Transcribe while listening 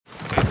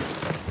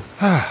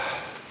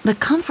The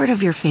comfort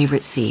of your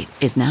favorite seat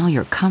is now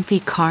your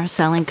comfy car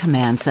selling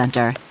command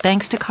center,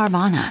 thanks to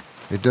Carvana.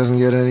 It doesn't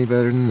get any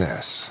better than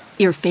this.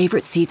 Your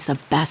favorite seat's the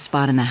best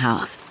spot in the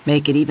house.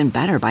 Make it even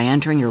better by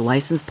entering your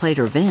license plate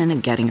or VIN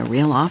and getting a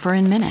real offer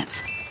in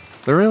minutes.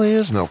 There really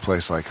is no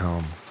place like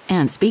home.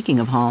 And speaking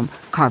of home,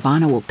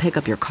 Carvana will pick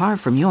up your car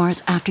from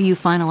yours after you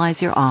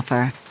finalize your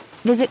offer.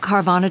 Visit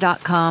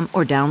Carvana.com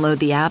or download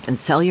the app and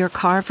sell your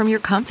car from your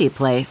comfy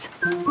place.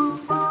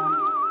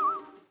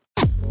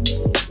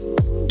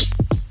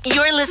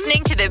 You're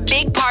listening to the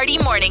Big Party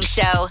Morning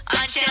Show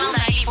on Channel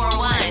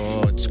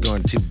 94.1. Oh, it's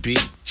going to be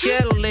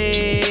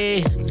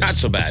chilly. Not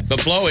so bad,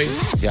 but blowy.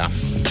 Yeah,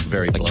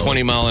 very Like blowy.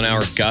 20 mile an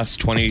hour gusts,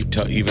 20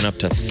 to even up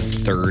to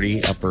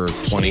 30, upper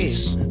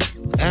 20s.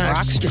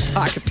 Rockster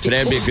pocket.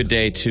 Today'd be a good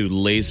day to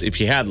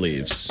if you had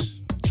leaves,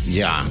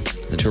 Yeah.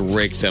 to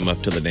rake them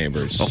up to the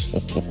neighbors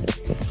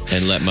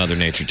and let Mother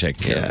Nature take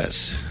care of it.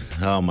 Yes.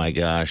 Oh, my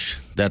gosh.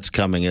 That's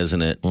coming,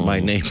 isn't it? My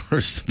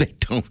neighbors, they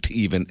don't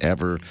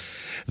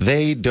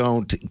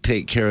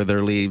take care of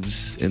their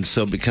leaves, and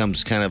so it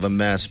becomes kind of a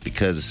mess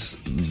because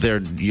their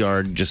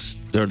yard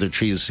their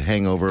trees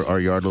hang over our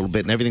yard a little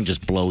bit, and everything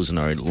just blows in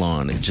our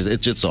lawn. It's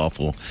just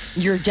awful.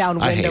 You're I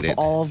downwind hate of it.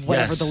 all of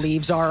whatever Yes. the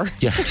leaves are.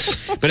 Yes.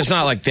 But it's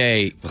not like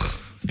they,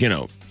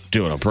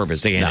 do it on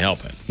purpose. They can't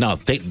help it. No,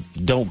 they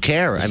don't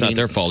care. It's not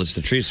their fault. It's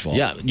the tree's fault.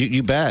 Yeah,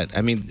 you bet.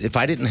 I mean, if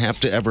I didn't have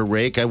to ever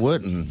rake, I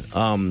wouldn't.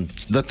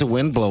 Let the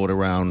wind blow it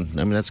around.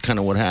 I mean, that's kind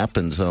of what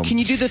happens. Can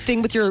you do the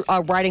thing with your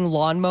riding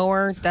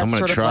lawnmower? That's I'm gonna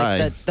sort of try.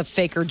 like the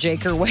faker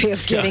jaker way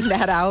of getting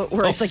that out,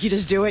 where it's like you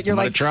just do it. You're I'm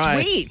like, gonna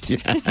try. sweet.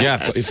 Yeah,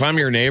 if I'm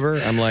your neighbor,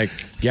 I'm like,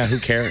 yeah, who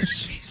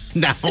cares?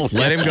 No.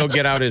 Let him go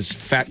get out his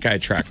fat guy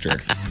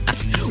tractor.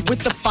 With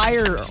the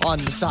fire on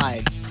the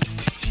sides.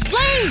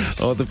 Flames!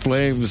 Oh, the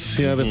flames.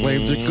 Yeah, the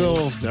flames are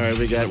cool. All right,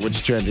 we got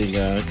what's trending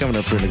coming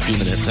up in a few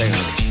minutes. Hang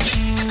on.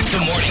 The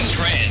morning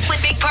trend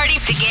With Big Party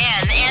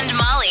began and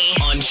Molly.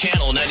 on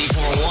Channel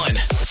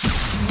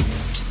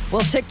 94.1.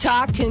 Well,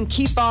 TikTok can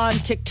keep on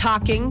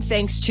TikToking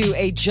thanks to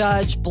a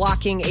judge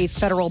blocking a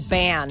federal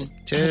ban.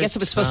 I guess it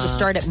was supposed to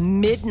start at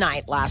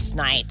midnight last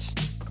night.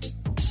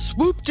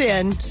 Swooped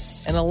in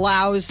and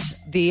allows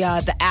the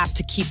app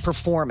to keep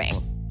performing.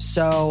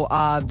 So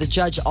the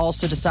judge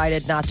also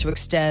decided not to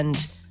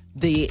extend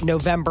the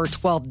November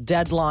 12th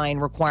deadline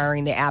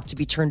requiring the app to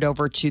be turned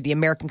over to the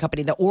American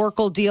company. The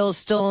Oracle deal is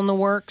still in the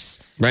works.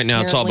 Right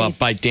now, it's all Apparently,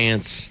 about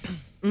ByteDance.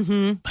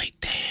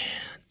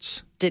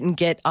 ByteDance. didn't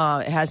get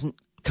it hasn't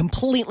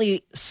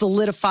completely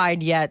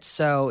solidified yet,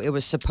 so it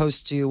was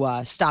supposed to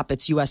stop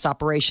its U.S.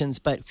 operations.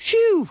 But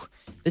phew,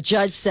 the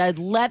judge said,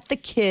 let the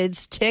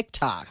kids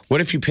TikTok.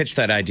 What if you pitched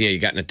that idea, you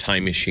got in a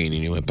time machine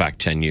and you went back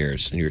 10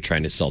 years and you were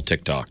trying to sell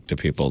TikTok to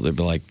people? They'd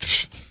be like,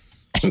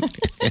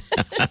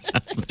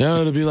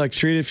 no, it'll be like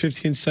 3 to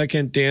 15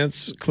 second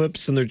dance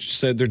clips and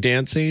they're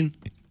dancing.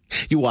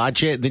 You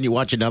watch it, then you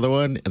watch another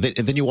one, and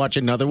then you watch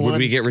another one. Would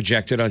we get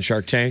rejected on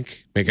Shark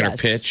Tank making our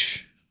Yes.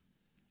 pitch?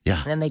 Yeah.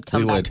 And then they'd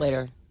come we back would.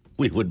 later.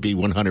 We would be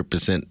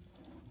 100%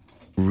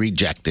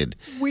 rejected.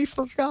 We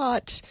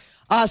forgot.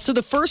 So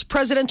the first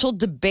presidential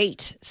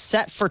debate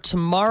set for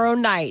tomorrow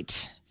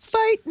night.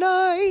 Fight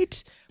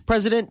night.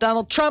 President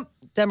Donald Trump,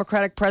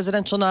 Democratic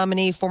presidential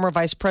nominee, former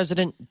Vice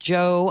President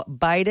Joe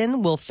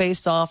Biden will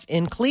face off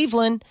in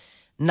Cleveland.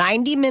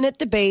 90-minute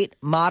debate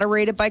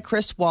moderated by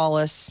Chris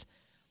Wallace.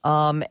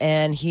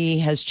 And he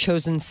has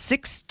chosen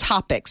 6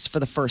 topics for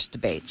the first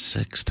debate.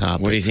 6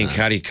 topics. What do you think?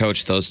 How do you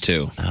coach those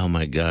two? Oh,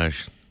 my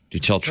gosh. Do you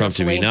tell Trump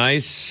to be Carefully.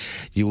 nice?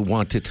 You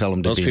want to tell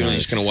him to Those be people nice.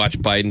 are just going to watch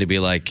Biden to be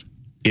like,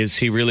 is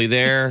he really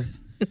there?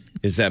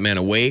 Is that man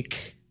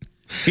awake?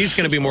 He's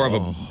going to be more of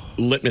a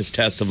litmus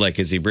test of like,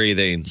 is he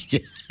breathing?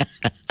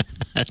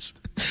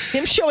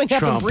 Him showing up and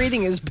Trump.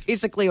 breathing is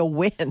basically a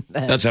win. Then.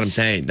 That's what I'm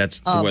saying.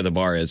 That's where the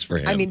bar is for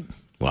him. I mean,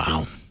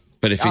 Wow.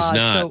 but if he's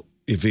not, so-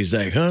 if he's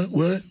like, huh,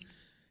 what?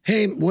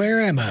 Hey,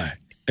 where am I?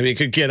 I mean, it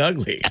could get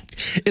ugly.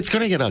 It's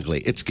going to get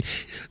ugly.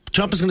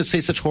 Trump is going to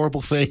say such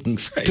horrible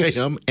things to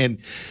him, and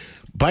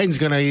Biden's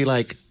going to be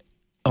like,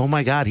 oh,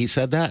 my God, he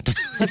said that.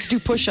 let's do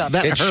push-ups.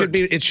 That It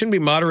hurt. shouldn't be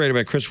moderated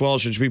by Chris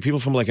Wallace. It should be people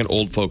from like an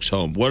old folks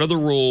home. What are the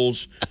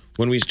rules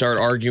when we start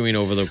arguing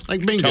over the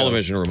Like bingo.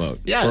 television remote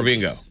Yes. or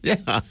bingo?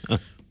 Yeah.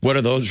 What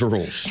are those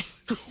rules?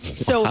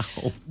 So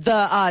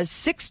the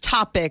 6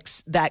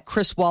 topics that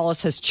Chris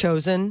Wallace has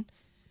chosen,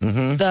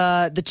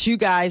 the 2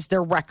 guys,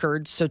 their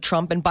records, so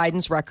Trump and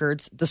Biden's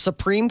records, the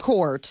Supreme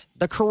Court,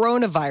 the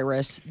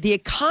coronavirus, the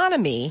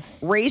economy,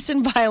 race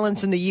and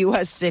violence in the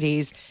U.S.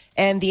 cities,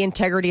 and the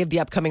integrity of the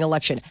upcoming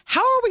election.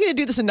 How are we going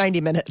to do this in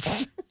 90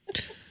 minutes?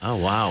 Oh,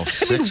 wow. I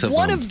 6 mean, of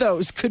one them. of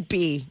those could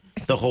be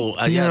The whole,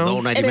 the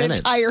whole 90 an minutes.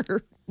 entire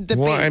debate.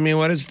 Well, I mean,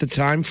 what is the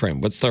time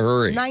frame? What's the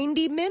hurry?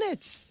 90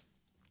 minutes.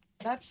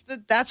 That's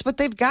what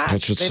they've got.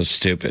 That's what's so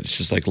stupid. It's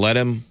just like let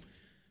him.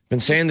 Been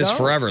saying this go.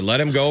 forever. Let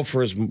him go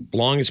for as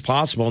long as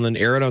possible, and then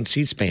air it on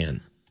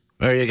C-SPAN.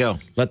 There you go.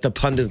 Let the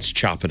pundits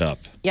chop it up.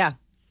 Yeah.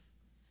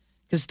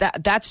 Because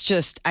that's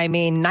just, I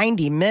mean,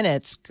 90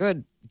 minutes.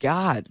 Good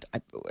God,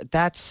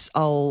 that's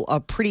a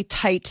pretty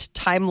tight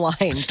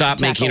timeline. Stop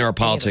to making tackle our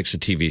politics a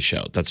TV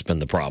show. That's been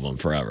the problem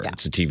forever. Yeah.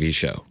 It's a TV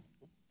show.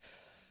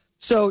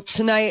 So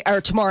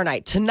tomorrow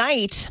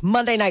night,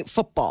 Monday Night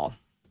Football.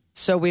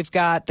 So we've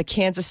got the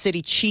Kansas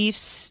City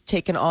Chiefs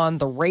taking on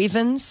the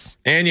Ravens.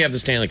 And you have the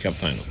Stanley Cup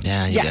final.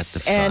 Yeah, you Yes,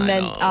 got the and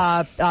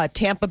finals. then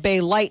Tampa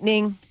Bay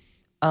Lightning,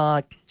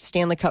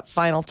 Stanley Cup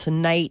final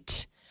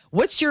tonight.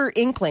 What's your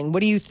inkling?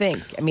 What do you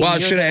think? I mean, Well, it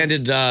you're should have the-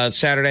 ended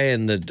Saturday,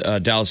 and the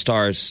Dallas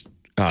Stars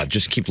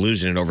just keep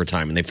losing in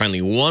overtime. And they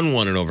finally won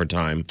one in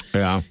overtime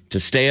Yeah. to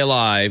stay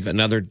alive.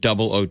 Another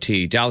double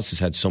OT. Dallas has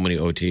had so many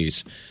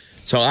OTs.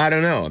 So I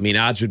don't know. I mean,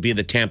 odds would be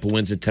that Tampa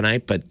wins it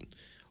tonight, but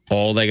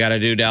all they got to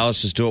do,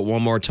 Dallas, is do it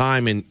one more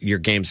time, and you're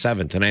Game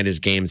 7. Tonight is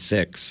Game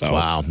 6. So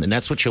Wow, and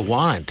that's what you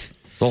want.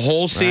 the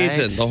whole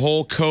season, Right. the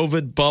whole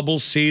COVID bubble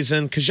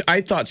season, because I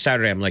thought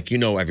Saturday, I'm like,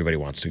 everybody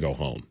wants to go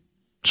home.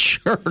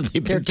 Sure,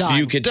 They're done.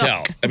 You could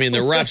tell. I mean, the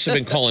refs have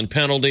been calling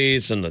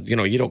penalties, and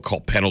you don't call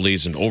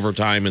penalties in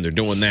overtime, and they're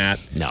doing that.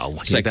 No,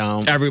 It's you like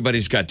don't.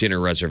 everybody's got dinner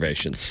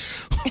reservations.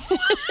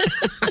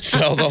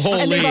 So the whole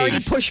and they've already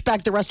league. pushed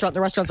back the restaurant.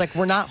 The restaurant's like,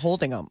 we're not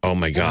holding them. Oh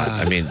my God!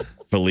 I mean,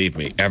 believe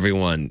me,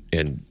 everyone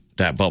in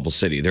that bubble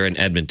city, they're in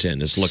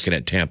Edmonton, is looking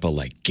at Tampa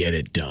like, get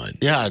it done.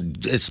 Yeah,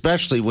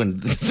 especially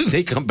when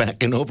they come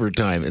back in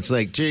overtime. It's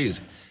like, geez.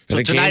 So But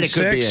a tonight Game it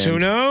could be 6, in. who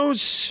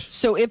knows?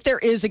 So if there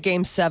is a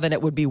Game 7,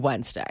 it would be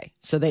Wednesday.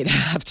 So they'd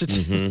have to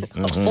do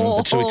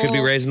So we could be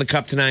raising the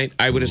cup tonight.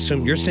 I would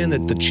assume you're saying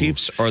that the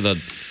Chiefs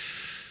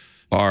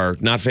are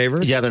not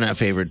favored. Yeah, they're not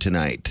favored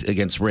tonight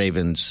against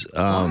Ravens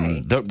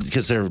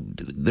because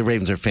the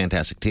Ravens are a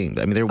fantastic team.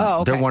 I mean, they're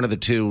one of the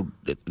two.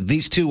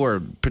 These two are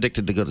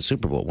predicted to go to the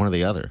Super Bowl, one or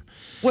the other.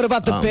 What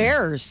about the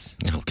Bears?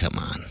 Oh, come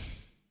on.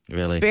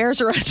 Really?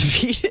 Bears are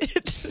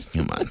undefeated.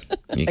 Come on.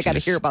 I got to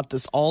hear about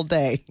this all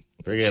day.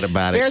 Forget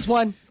about it. Bears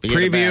won. Forget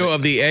about Preview it.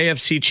 of the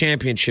AFC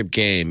Championship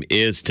game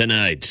is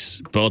tonight.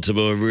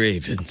 Baltimore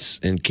Ravens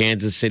and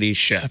Kansas City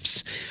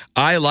Chiefs.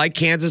 I like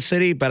Kansas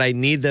City, but I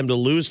need them to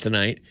lose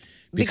tonight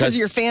Because of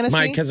your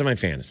fantasy? Because of my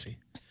fantasy.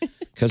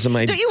 Because of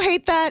my. Don't you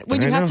hate that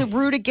when I you have know. to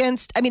root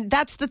against? I mean,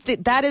 that's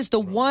that is the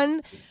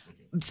one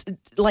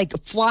like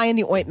fly in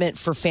the ointment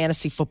for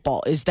fantasy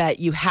football is that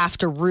you have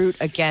to root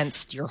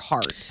against your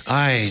heart.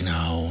 I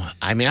know.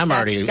 I mean, I'm That's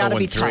already gotta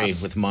be 0-3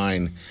 tough. with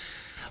mine.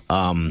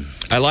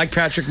 I like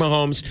Patrick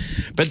Mahomes,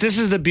 but this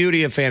is the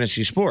beauty of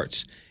fantasy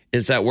sports.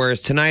 Is that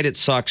whereas tonight it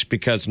sucks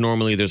because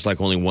normally there's like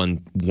only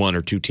one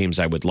or two teams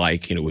I would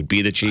like, and it would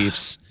be the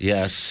Chiefs.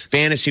 Yes.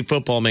 Fantasy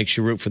football makes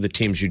you root for the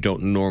teams you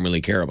don't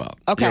normally care about.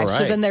 Okay, You're so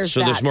right. then there's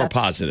So that. there's more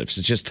That's- positives.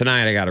 It's just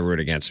tonight I got to root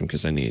against them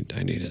because I need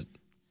it.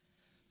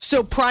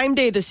 So Prime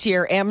Day this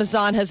year,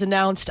 Amazon has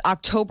announced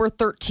October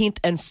 13th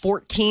and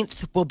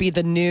 14th will be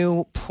the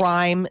new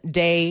Prime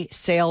Day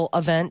sale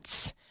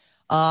events.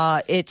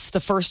 It's the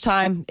first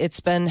time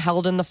it's been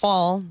held in the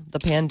fall. The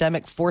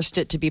pandemic forced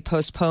it to be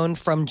postponed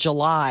from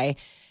July.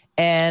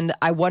 And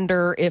I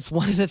wonder if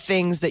one of the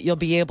things that you'll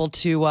be able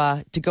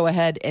to go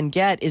ahead and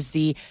get is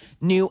the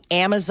new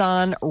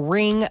Amazon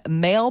Ring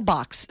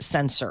mailbox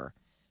sensor.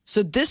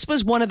 So this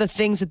was one of the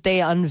things that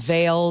they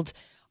unveiled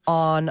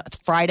on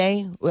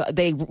Friday.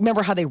 They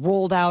remember how they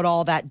rolled out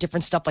all that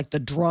different stuff like the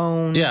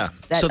drone. Yeah.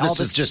 that So all this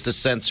is just a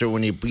sensor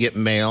when you get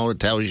mail. It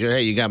tells you,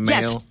 hey, you got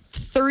Yeah, mail.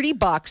 it's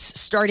 $30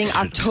 starting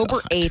October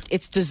 8th.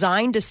 It's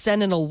designed to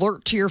send an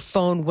alert to your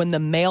phone when the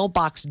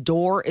mailbox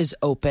door is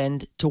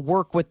opened to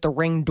work with the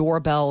Ring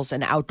doorbells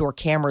and outdoor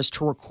cameras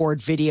to record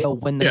video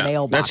when the That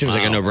mailbox seems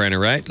like a is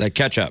no-brainer, right? Like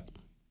catch up.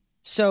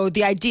 So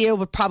the idea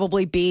would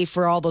probably be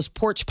for all those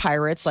porch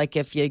pirates, like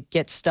if you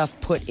get stuff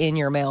put in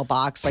your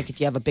mailbox, like if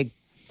you have a big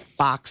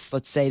box,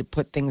 let's say, to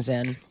put things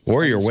in.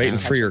 Or you're waiting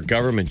for your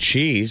government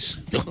cheese.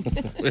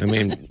 I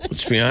mean,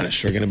 let's be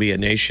honest. We're going to be a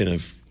nation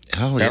of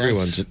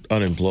everyone's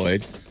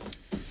unemployed,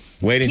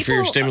 waiting for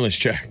your People- stimulus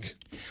check.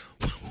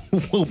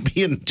 We'll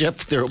be in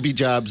Jeff. There will be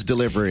jobs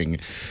delivering.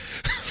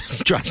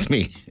 Trust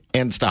me,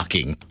 and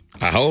stocking.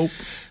 I hope.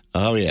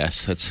 Oh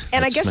yes, that's.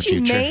 And I that's guess my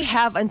you future. may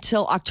have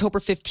until October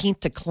 15th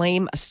to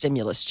claim a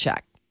stimulus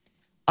check.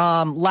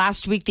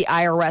 Last week, the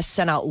IRS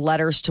sent out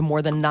letters to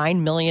more than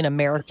 9 million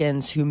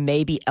Americans who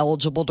may be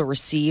eligible to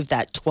receive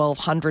that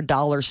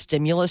 $1,200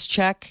 stimulus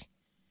check.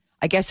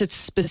 I guess it's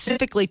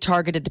specifically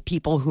targeted to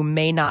people who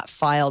may not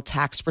file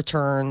tax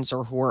returns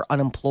or who are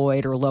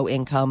unemployed or low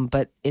income.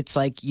 But it's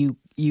like you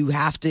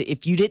have to,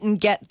 if you didn't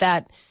get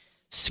that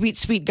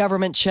sweet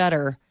government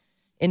cheddar,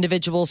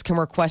 individuals can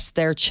request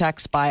their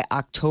checks by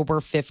October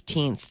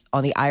 15th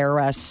on the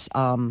IRS.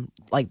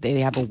 Like they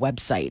have a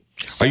website.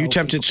 Are you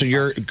tempted? So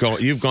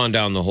you've gone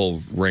down the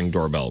whole Ring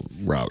doorbell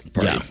route,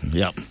 Yeah,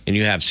 yeah, and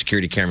you have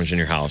security cameras in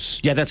your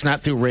house. yeah. That's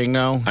not through Ring,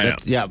 though. I know.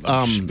 Yeah.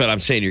 But I'm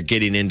saying you're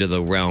getting into the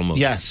realm of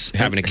Yes.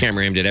 having a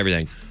camera aimed at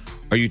everything.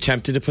 Are you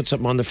tempted to put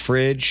something on the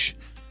fridge,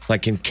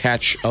 like and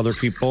catch other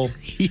people?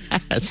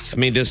 Yes. I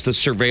mean, does the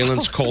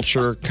surveillance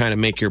culture kind of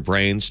make your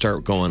brain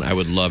start going, I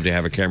would love to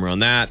have a camera on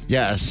that?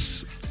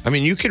 Yes. I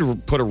mean, you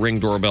could put a Ring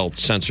doorbell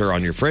sensor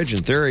on your fridge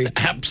in theory.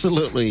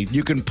 Absolutely.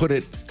 You can put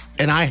it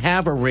and I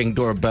have a Ring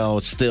doorbell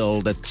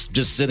still that's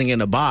just sitting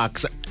in a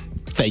box.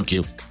 Thank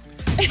you.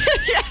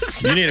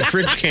 Yes. You need a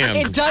fridge cam.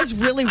 It does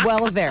really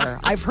well there.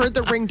 I've heard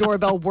the Ring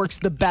doorbell works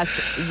the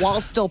best while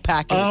still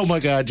packing. Oh my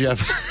God, Jeff!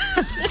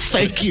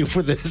 Thank you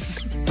for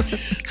this.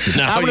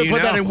 Now I'm going to you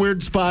put that know. in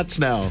weird spots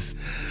now,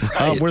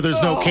 where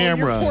there's no Oh,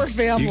 camera. Your poor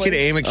family. You could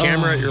aim a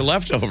camera at your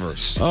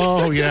leftovers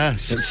Oh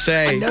yes. and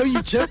say, I know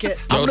you took it.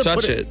 don't I'm gonna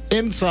touch put it.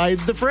 inside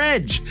the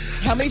fridge.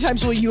 How many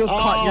times will you have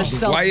caught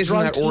yourself why isn't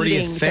drunk that already a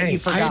eating that thing? you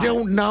forgot? I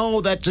don't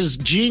know. That's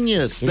just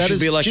genius. There That should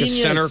is be like genius.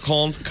 a center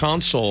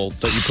console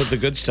that you put the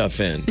good stuff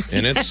in,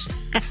 and it's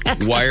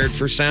wired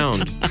for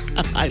sound.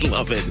 I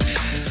love it.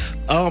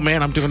 Oh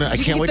man, I'm doing it. I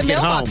You can't can wait get to the get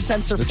home. mailbox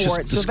sensor It's for just-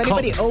 it. So it's if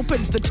anybody called-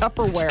 opens the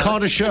Tupperware, It's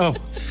called a show.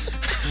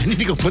 I need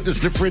to go put this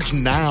in the fridge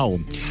now.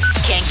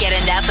 Can't get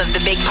enough of the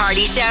Big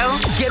Party Show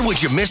Get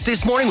what you missed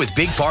this morning with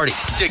Big Party,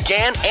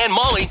 DeGan and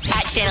Molly.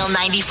 at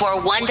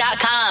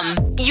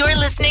channel941.com. You're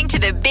listening to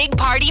the Big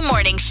Party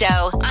Morning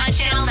Show on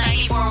Channel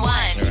 941.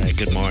 All right,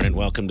 good morning.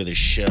 Welcome to the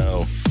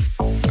show.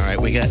 All right,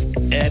 we got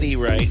Eddie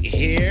right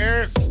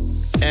here.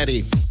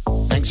 Eddie,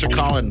 thanks for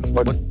calling.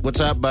 What's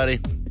up, buddy?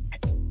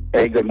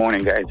 Hey, good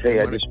morning, guys.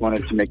 Hey, I just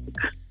wanted to make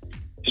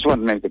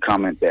the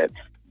comment that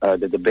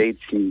the debates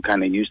seem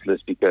kind of useless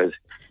because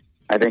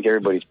I think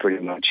everybody's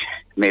pretty much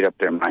made up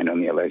their mind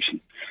on the election.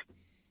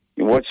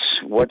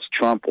 What's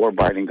Trump or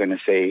Biden going to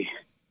say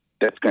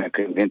that's going to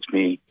convince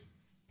me,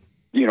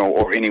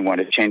 or anyone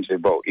to change their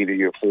vote? Either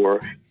you're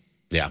for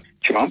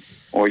Trump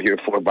or you're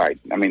for Biden.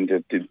 I mean,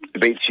 the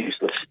debate's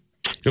useless.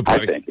 You'll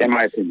I think, in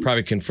my opinion.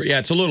 Probably confer. Yeah,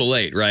 it's a little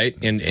late, right?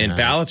 And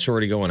ballots are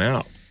already going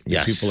out.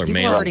 Yes. People are people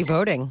mailing. are already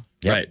voting.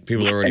 Right,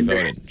 people are already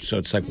voted. So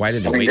it's like, why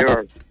did they I mean,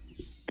 wait?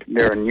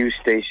 there are news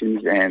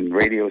stations and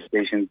radio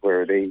stations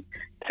where they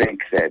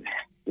think that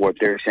what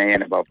they're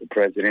saying about the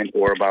president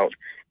or about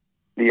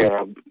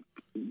the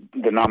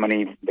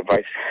nominee, the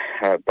vice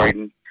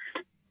Biden,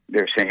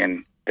 they're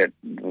saying that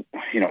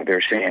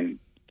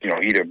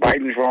either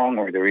Biden's wrong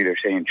or they're either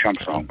saying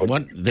Trump's wrong.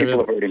 But people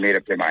have already made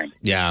up their mind.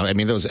 Yeah, I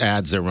mean, those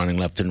ads they're running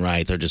left and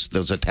right. They're just,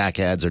 those attack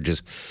ads are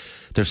just,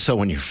 they're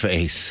so in your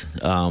face.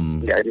 I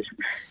just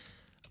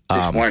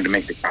wanted to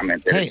make the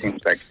comment that it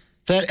seems like.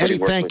 Eddie,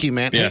 thank you,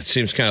 man. Yeah, Hey, it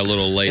seems kind of a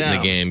little late in Yeah.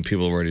 the game.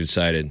 People have already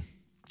decided.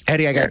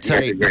 Eddie, I got to Yeah,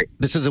 tell you, great.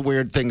 this is a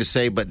weird thing to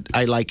say, but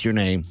I like your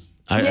name.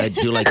 I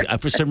do like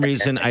it. For some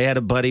reason, I had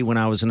a buddy when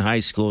I was in high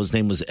school. His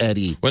name was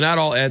Eddie. Well, not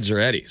all Eds are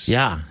Eddies.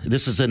 Yeah,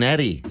 this is an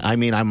Eddie. I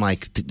mean, I'm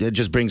like, it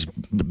just brings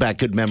back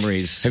good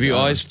memories. Have you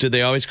did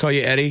they always call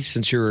you Eddie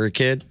since you were a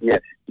kid?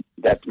 Yes,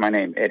 that's my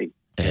name, Eddie.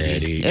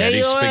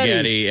 Eddie oh,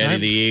 Spaghetti, Eddie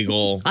the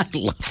Eagle. I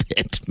love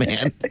it,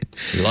 man.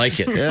 You like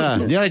it?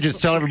 Yeah, I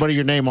just tell everybody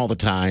your name all the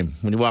time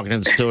when you're walking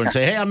in the store and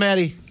say, "Hey, I'm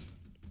Eddie.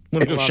 I'm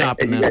gonna go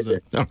shopping now."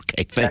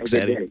 Okay, thanks,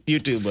 Have a good Eddie. day. You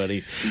too,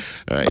 buddy.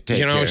 All right, take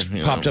You know, care.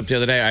 it popped up the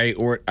other day.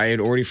 I had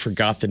already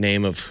forgot the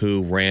name of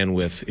who ran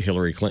with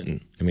Hillary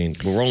Clinton. I mean,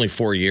 we're only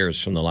 4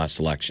 years from the last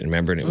election.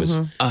 Remember, and it was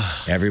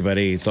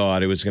everybody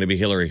thought it was going to be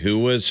Hillary. Who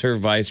was her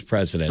vice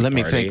president? Let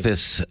me Marty? think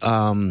this.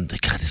 God,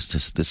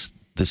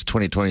 this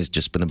 2020 has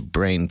just been a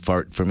brain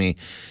fart for me.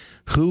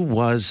 Who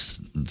was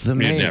the You'd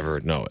mayor? never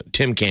know it.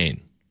 Tim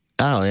Kaine.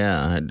 Oh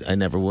yeah, I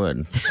never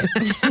would.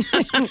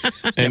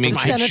 I mean, could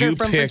Senator you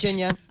from pick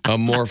Virginia. a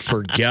more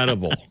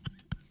forgettable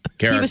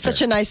character? He was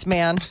such a nice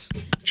man.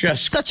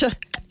 Just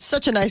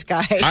Such a nice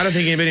guy. I don't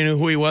think anybody knew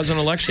who he was on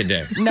election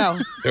day. No.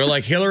 They were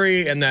like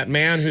Hillary and that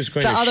man who's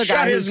going The to other shut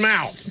guy his who's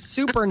mouth.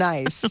 super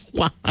nice.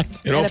 Why? It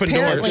And opened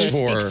apparently doors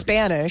for. speaks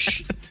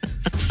Spanish.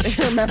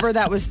 Remember,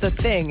 that was the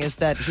thing, is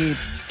that he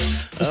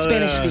was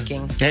Spanish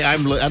speaking. Hey,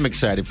 I'm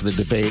excited for the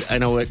debate. I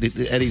know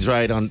Eddie's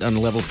right on the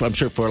level. I'm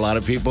sure for a lot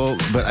of people,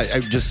 but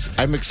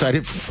I'm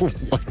excited for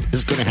what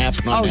is going to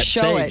happen on that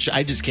show stage. it.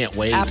 I just can't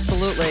wait.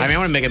 Absolutely. I mean, I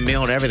want to make a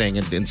meal and everything,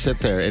 and sit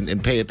there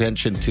and pay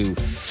attention to.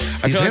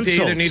 I these feel like they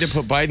either insults. need to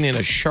put Biden in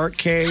a shark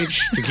cage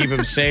to keep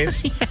him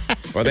safe,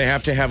 or they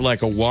have to have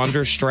like a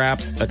wander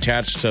strap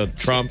attached to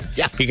Trump.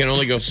 Yeah. He can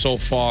only go so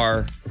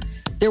far.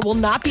 There will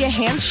not be a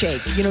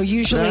handshake.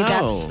 Usually No.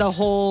 that's the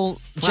whole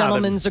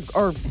gentleman's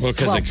Well,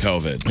 because of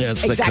COVID. Yeah,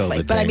 it's the exactly.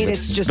 COVID But I thing, mean,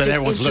 it's just but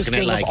everyone's looking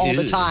interesting at like of all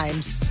the "Ew."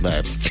 times.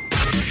 But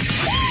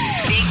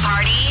Big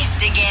Party,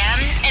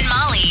 DeGan, and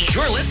Molly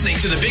You're listening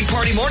to the Big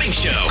Party Morning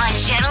Show. on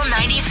Channel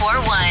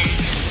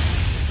 94.1.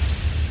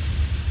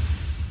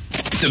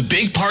 The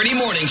Big Party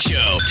Morning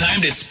Show. Time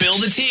to spill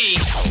the tea.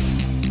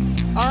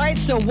 All right,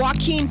 so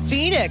Joaquin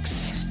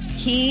Phoenix,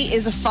 he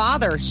is a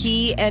father.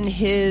 He and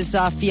his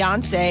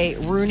fiance,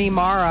 Rooney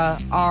Mara,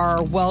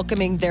 are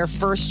welcoming their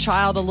first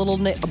child, a little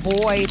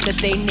boy that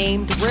they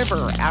named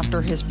River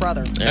after his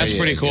brother. That's there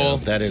pretty you cool.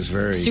 go. That is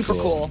very Super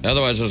cool.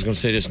 Otherwise, I was going to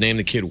say just name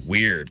the kid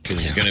Weird because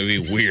he's going to be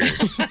weird.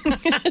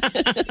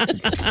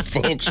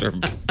 Folks are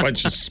a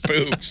bunch of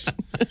spooks.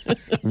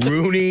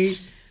 Rooney.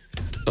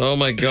 Oh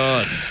my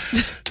God.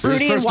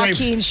 Rooney and first name-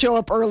 Joaquin show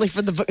up early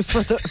for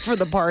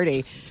the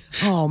party.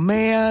 Oh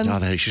man. No,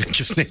 they should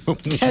just name him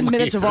 10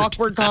 minutes of Weird.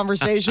 awkward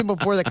conversation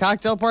before the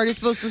cocktail party's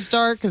supposed to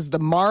start because the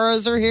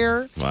Maras are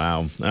here.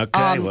 Wow.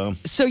 Okay. Well.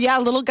 So yeah,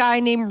 a little guy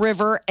named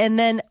River, and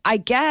then I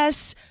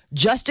guess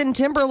Justin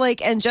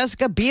Timberlake and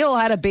Jessica Biel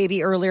had a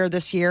baby earlier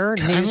this year.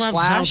 I love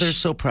how Newsflash. they're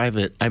so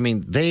private. I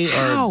mean,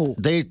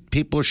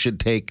 people should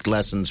take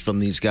lessons from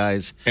these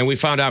guys. And we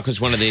found out because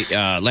one of the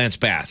Lance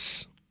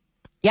Bass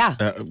Yeah.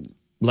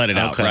 let it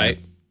out, Okay. right?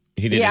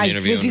 He did Yeah, an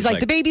interview. because and he's was like,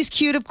 the baby's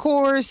cute, of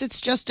course. It's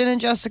Justin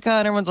and Jessica.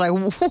 And everyone's like,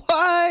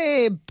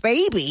 why,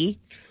 baby?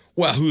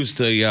 well, who's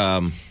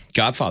the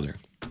godfather?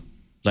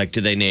 Like,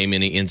 do they name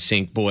any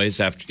NSYNC boys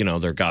after,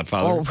 their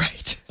godfather? Oh,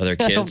 right. Other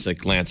kids,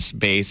 like Lance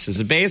Bass. Is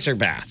it Bass or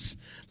Bass?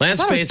 Lance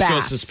I thought it was Bass goes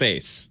Bass. to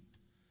space.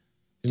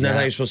 Isn't that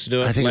how you're supposed to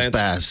do it? I think Lance, it's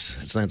Bass.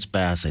 It's Lance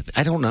Bass.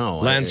 I don't know.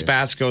 Lance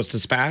Bass goes to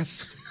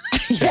Spass?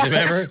 Yes.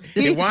 Remember?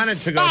 He He's wanted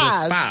to go to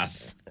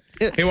Spaz.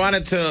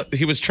 Spass.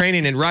 He was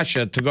training in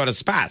Russia to go to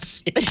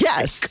Spass.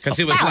 Yes. Because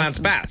he was Spaz. Lance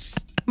Bass.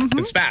 And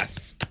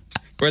Spass.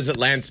 Whereas it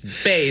Lance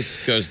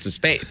Bass goes to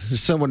space.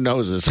 Someone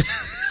knows this.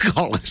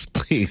 Call us,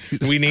 please.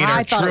 We need our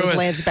I thought it was truest.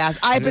 Lance Bass.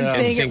 I've been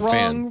saying it NSYNC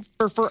wrong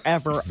for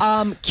forever.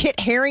 Kit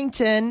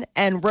Harington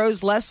and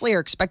Rose Leslie are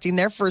expecting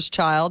their first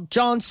child.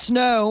 Jon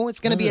Snow is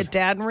going to be a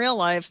dad in real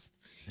life.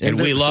 And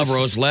we love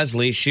Rose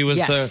Leslie. She was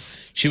Yes.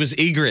 she was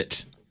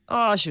Egret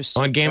Oh, she was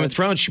so on Game good. of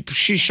Thrones.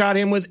 She shot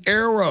him with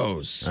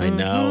arrows. I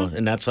know,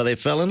 and that's how they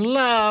fell in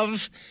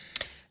love.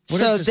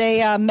 So is this?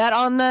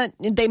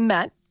 they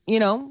met,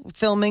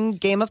 filming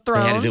Game of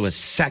Thrones. They had to do a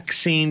sex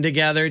scene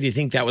together. Do you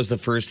think that was the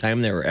first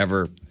time they were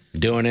ever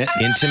Doing it.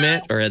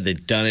 intimate, or had they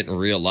done it in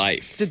real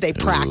life? Did they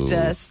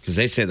practice? Because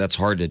they say that's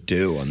hard to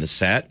do on the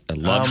set. A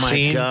love Oh my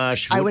scene.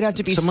 gosh! I would have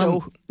to be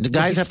so The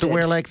guys have to wear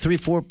wasted. like 3,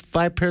 4,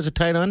 5 pairs of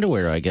tight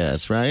underwear, I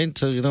guess, right?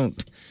 So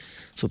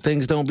so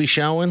things don't be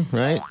showing,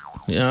 right?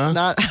 Yeah.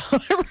 Not.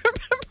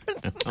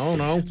 Oh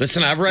no.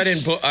 Listen, I've read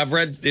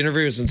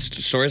interviews and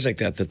stories like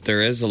that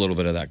there is a little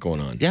bit of that going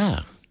on.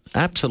 Yeah,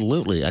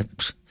 absolutely.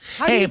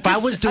 How do you if I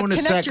was doing a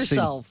connect sex scene,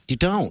 yourself? you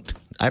don't.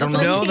 I don't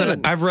That's know. what No, I that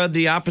mean. I've read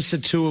the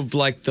opposite too of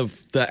like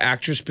the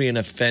actress being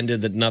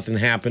offended that nothing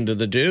happened to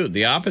the dude.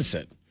 The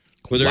opposite,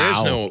 where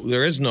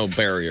there is no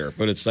barrier.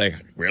 But it's like,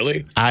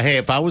 really, Hey,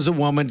 if I was a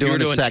woman you were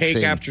doing a doing sex take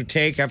scene, after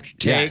take after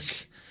take.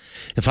 yes.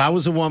 If I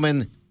was a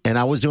woman and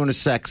I was doing a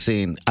sex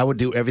scene, I would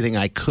do everything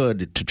I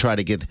could to try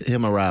to get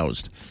him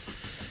aroused,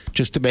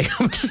 just to make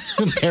him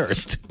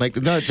embarrassed. Like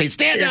no, I'd say,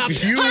 stand up,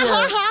 If you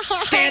were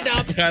stand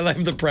up. I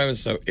love the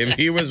premise though. If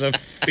he was a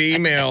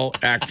female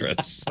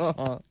actress,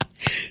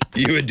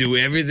 you would do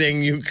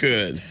everything you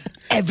could to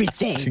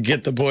Everything.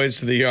 get the boys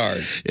to the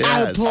yard.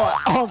 I would Yes.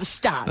 pull all the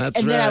stops, That's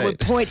and then I right. would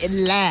point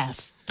and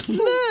laugh.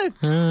 Look,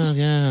 Oh,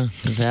 yeah.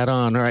 Is that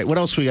on? All right. What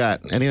else we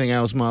got? Anything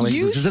else, Molly?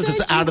 You This is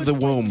said you Out of the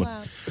would Womb. point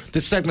loud.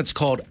 This segment's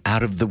called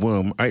Out of the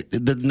Womb. All right.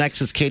 The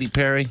next is Katy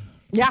Perry.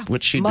 yeah,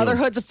 What's she doing?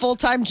 motherhood's a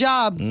full-time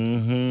job.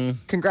 Mm-hmm.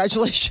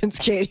 Congratulations,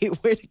 Katie.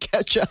 Way to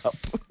catch up.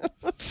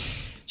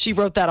 She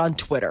wrote that on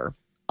Twitter.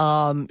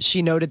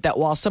 She noted that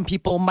while some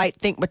people might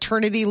think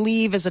maternity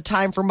leave is a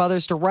time for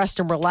mothers to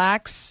rest and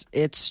relax,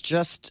 it's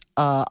just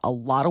a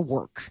lot of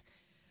work.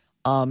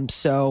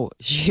 So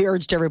she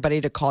urged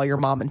everybody to call your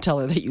mom and tell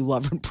her that you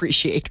love and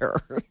appreciate her.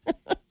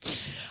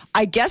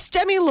 I guess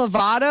Demi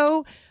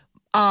Lovato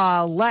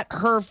let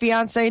her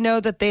fiance know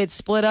that they had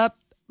split up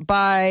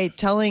by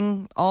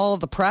telling all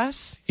the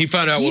press. He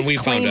found out He's when we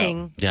found out.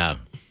 claiming, Yeah.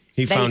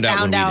 He That he found out when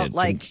found we out, did.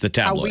 like,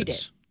 the how we tabloids.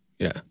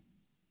 did. Yeah.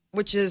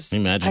 which is,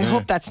 Imagine I that.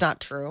 hope that's not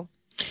true.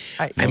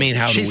 I mean,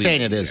 how do She's we?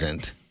 saying it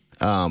isn't.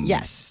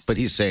 Yes. But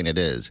he's saying it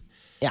is.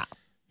 Yeah.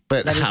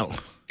 But how?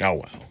 Oh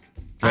well.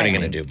 What are you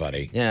going to do,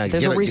 buddy? Yeah.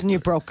 There's a reason you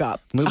broke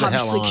up. Move the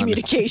hell Obviously, on.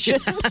 communication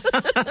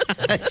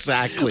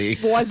Exactly.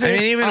 wasn't. I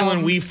mean, even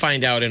when we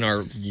find out in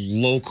our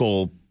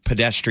local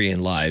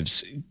pedestrian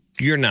lives,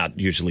 you're not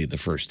usually the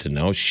first to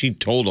know. She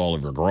told all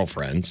of her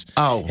girlfriends.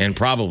 Oh. And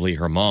probably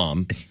her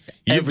mom.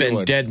 You've been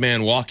Everyone. dead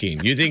man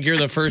walking. You think you're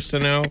the first to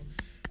know?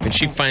 And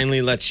she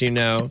finally lets you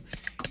know.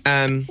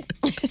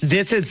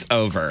 This is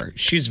over.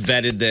 She's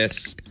vetted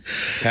this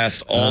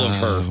past all of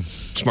her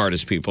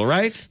smartest people,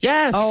 right?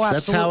 Yes. Oh,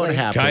 that's how it absolutely.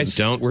 happens. Guys,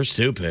 don't. We're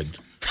stupid.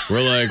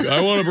 We're like,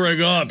 I want to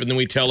break up. And then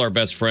we tell our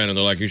best friend, and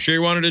they're like, you sure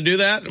you wanted to do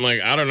that? I'm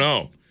like, I don't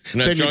know. I'm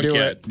not Then you drunk do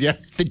yet. it. Yeah.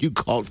 Then you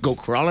go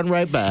crawling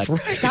right back.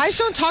 Guys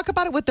don't talk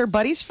about it with their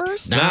buddies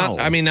first. No.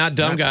 Not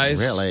dumb guys.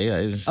 Really.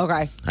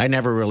 Okay. I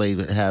never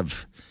really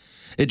have.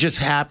 It just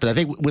happened. I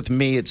think with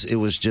me, it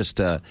was just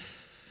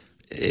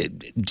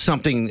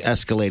something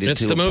escalated.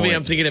 It's to the a movie point.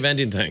 I'm thinking of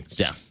ending things.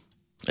 Yeah,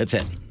 that's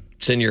it.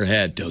 It's in your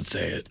head. Don't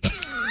say it.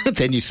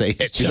 Then you say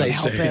it. You Can't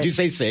say, help it. Did you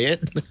say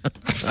it?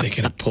 I'm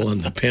thinking of pulling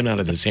the pin out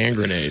of this hand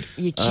grenade.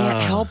 You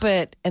can't help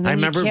it. And then I you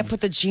remember- can't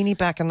put the genie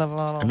back in the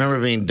bottle. I remember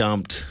being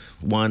dumped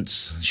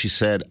once. She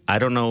said, "I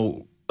don't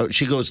know."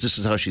 She goes, "This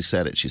is how she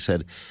said it." She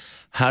said,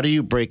 "How do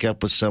you break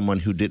up with someone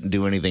who didn't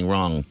do anything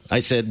wrong?" I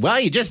said, "Well,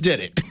 you just did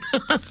it."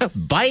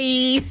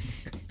 Bye.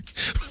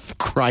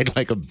 Cried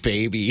like a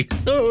baby.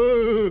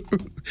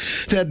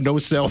 Had no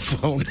cell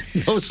phone,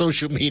 no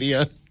social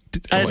media.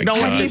 I had my no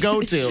one God. to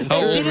go to. How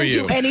old were Didn't you?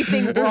 do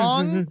anything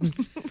wrong.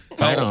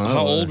 I don't know.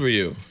 How old were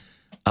you?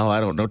 Oh, I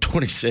don't know.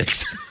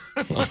 26.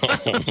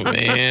 Oh,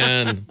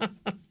 man.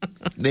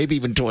 Maybe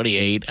even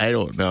 28. I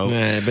don't know.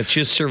 But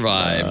you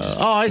survived.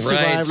 I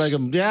survived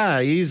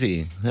Right.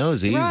 easy. That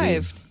was easy.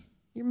 Thrived.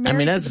 You're I married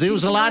mean, to it the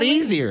was a people lot you're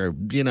with. easier.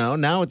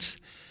 Now it's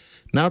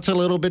a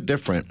little bit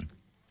different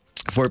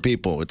for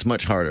people. It's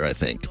much harder, I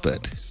think.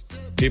 But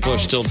People are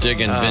still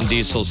digging Vin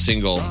Diesel's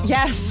single.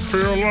 Yes.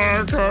 feel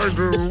like I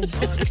do.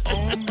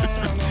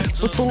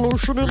 Put the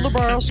lotion in the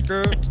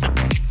basket.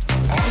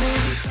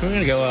 We're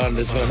gonna go on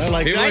this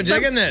one. People are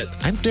digging it.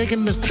 I'm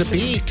digging the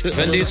beat.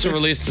 Vin Diesel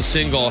released the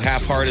single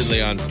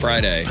half-heartedly on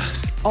Friday.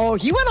 Oh,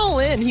 he went all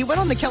in. He went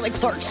on the Kelly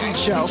Clarkson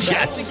show. I don't think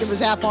it was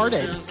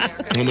half-hearted.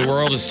 When the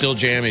world is still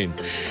jamming.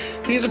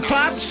 He's a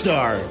pop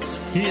star.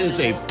 He is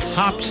a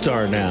pop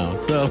star now.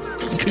 So,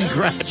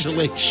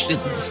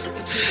 congratulations,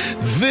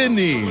 Vin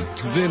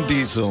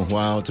Diesel.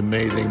 Wow, it's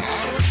amazing.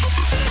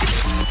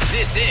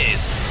 This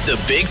is the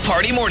Big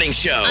Party Morning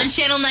Show. On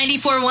Channel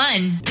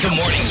 94.1. The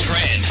morning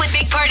trend With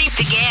Big Party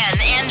began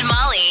and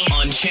Molly.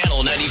 on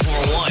Channel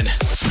 94.1.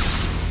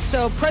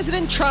 So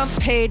President Trump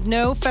paid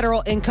no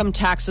federal income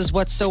taxes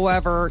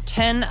whatsoever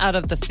 10 out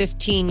of the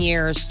 15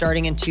 years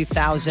starting in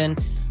 2000,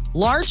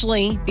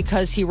 largely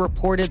because he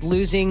reported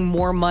losing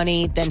more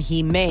money than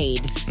he made.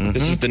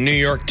 This is the New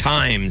York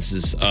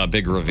Times'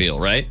 big reveal,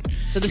 right?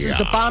 So this is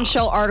the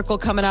bombshell article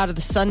coming out of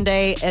the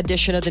Sunday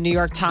edition of the New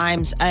York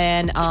Times.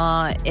 And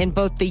in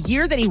both the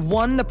year that he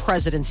won the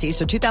presidency,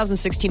 so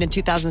 2016 and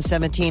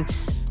 2017,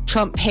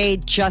 Trump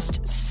paid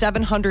just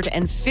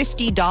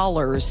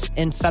 $750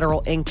 in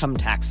federal income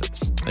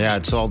taxes. Yeah,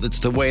 it's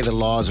the way the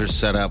laws are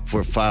set up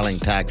for filing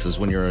taxes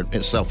when you're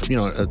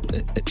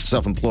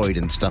self-employed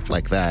and stuff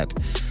like that.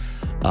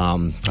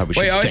 Probably Well,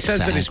 should he always fix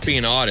says that he's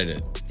being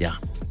audited. Yeah.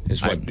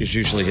 Is what is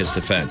usually his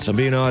defense. I'm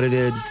being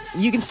audited.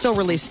 You can still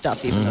release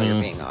stuff even though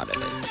you're being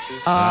audited.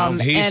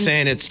 He's and-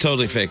 saying it's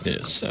totally fake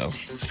news. So,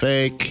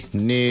 Fake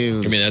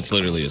news. I mean, that's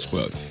literally his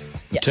quote.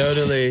 Yes.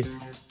 Totally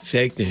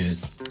fake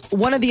news.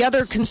 One of the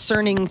other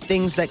concerning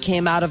things that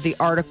came out of the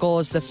article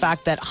is the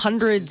fact that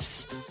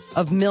hundreds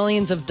of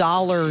millions of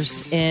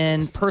dollars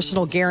in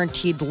personal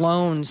guaranteed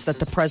loans that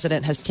the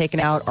president has taken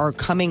out are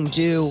coming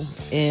due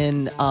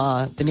in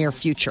the near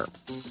future.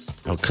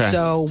 Okay.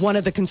 So one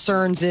of the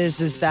concerns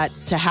is that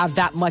to have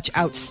that much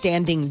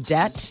outstanding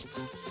debt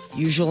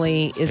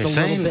usually is They're a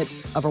saying- little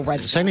bit of a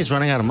red saying he's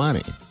running out of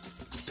money.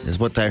 Is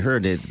what I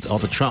heard. All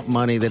the Trump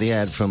money that he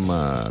had from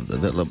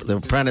the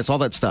apprentice, all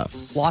that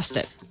stuff Lost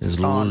it. is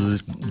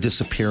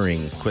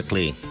disappearing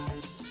quickly.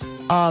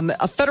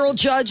 A federal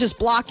judge is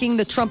blocking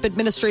the Trump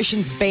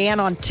administration's ban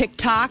on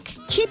TikTok.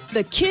 Keep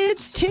the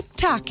kids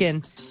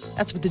TikToking.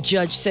 That's what the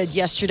judge said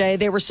yesterday.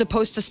 They were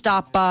supposed to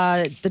stop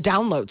the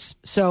downloads.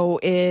 So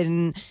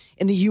in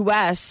the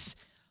U.S.,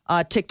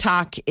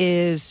 TikTok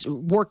is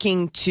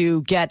working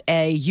to get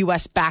a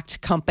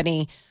U.S.-backed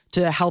company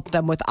to help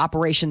them with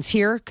operations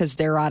here because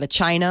they're out of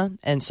China.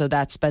 And so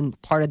that's been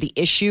part of the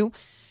issue.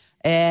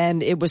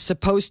 And it was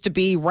supposed to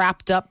be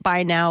wrapped up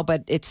by now,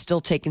 but it's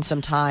still taking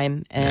some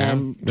time.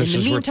 And in This the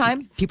is where-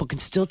 meantime, people can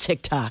still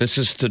TikTok. This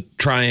is to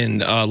try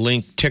and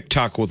link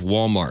TikTok with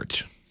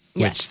Walmart,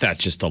 which Yes. that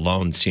just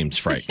alone seems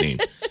frightening.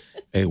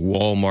 A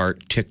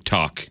Walmart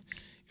TikTok.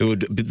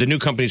 The new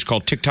company is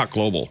called TikTok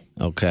Global.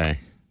 Okay.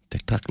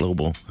 TikTok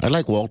Global. I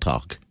like Wall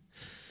Talk.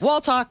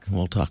 Wall talk.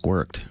 Wall Talk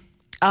worked.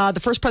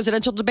 The first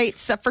presidential debate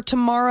set for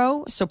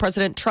tomorrow. So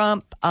President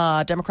Trump,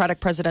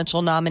 Democratic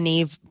presidential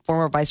nominee,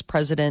 former Vice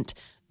President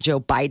Joe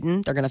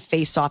Biden, they're going to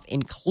face off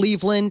in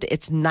Cleveland.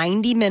 It's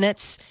 90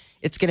 minutes.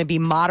 It's going to be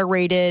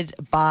moderated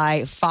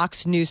by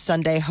Fox News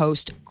Sunday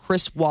host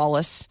Chris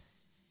Wallace.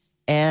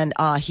 And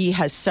he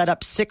has set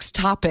up 6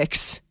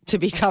 topics to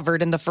be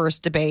covered in the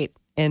first debate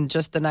in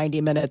just the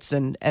 90 minutes.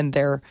 And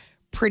they're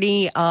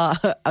pretty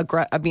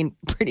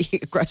pretty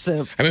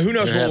aggressive. I mean, who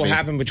knows They're what will heavy.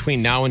 happen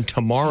between now and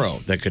tomorrow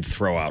that could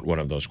throw out one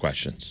of those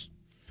questions.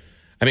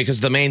 I mean,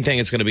 because the main thing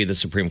is going to be the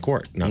Supreme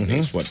Court.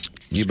 Is what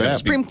You bet.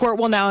 Supreme Court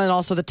will now, and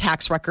also the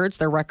tax records,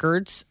 their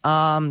records,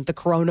 the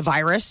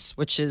coronavirus,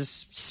 which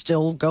is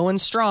still going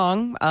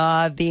strong,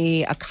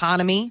 the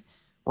economy,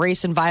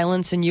 race and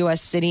violence in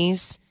U.S.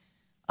 cities,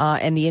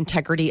 and the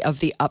integrity of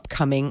the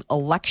upcoming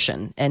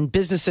election. And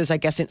businesses, I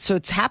guess, so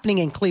it's happening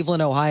in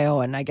Cleveland,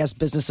 Ohio, and I guess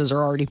businesses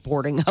are already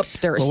boarding up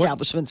their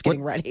establishments,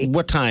 getting ready.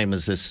 What time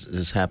is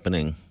this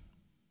happening?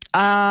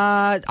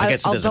 I'll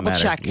guess it doesn't double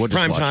matter. check. We'll just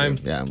Prime watch time.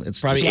 it. Yeah,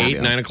 it's probably just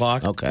 8, 9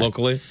 o'clock Okay.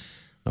 locally.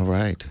 All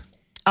right.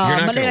 You're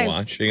not Monday going to night-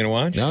 watch. Are you going to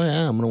watch? Oh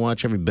yeah, I'm going to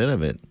watch every bit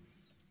of it.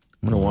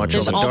 I'm going to watch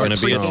There's all the all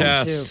It's darts. going to be a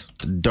thrown. test.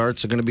 The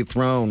darts are going to be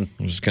thrown.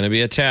 It's going to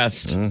be a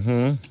test.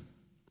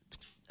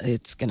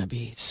 It's going to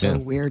be so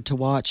weird to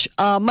watch.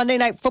 Monday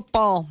Night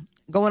Football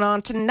going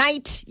on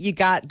tonight. You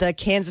got the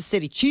Kansas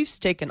City Chiefs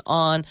taking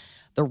on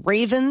the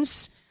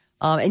Ravens.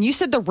 And you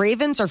said the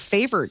Ravens are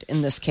favored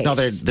in this case. No,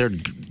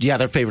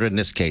 they're favored in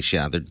this case.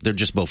 Yeah, they're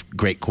just both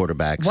great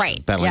quarterbacks,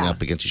 Right, battling yeah.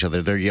 up against each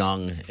other. They're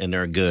young and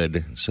they're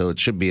good, so it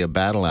should be a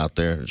battle out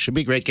there. It should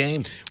be a great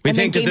game. We And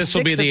think then that this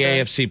will be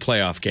game the 6 of AFC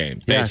playoff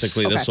game. Yes.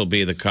 Basically, Okay. this will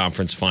be the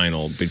conference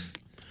final.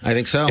 I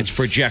think so. It's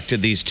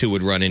projected these two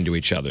would run into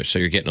each other. So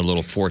you're getting a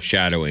little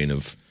foreshadowing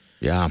of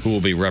Yeah. who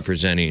will be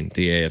representing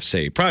the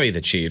AFC. Probably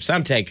the Chiefs.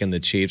 I'm taking the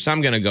Chiefs.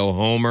 I'm going to go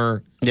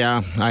Homer.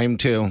 Yeah, I am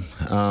too.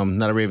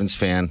 Not a Ravens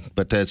fan,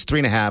 but it's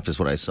 3.5 is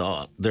what I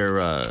saw.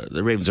 The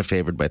Ravens are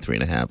favored by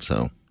 3.5.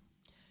 So,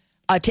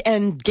 To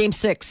end Game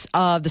 6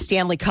 of the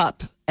Stanley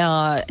Cup,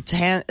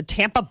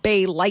 Tampa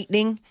Bay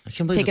Lightning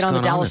taking on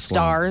the Dallas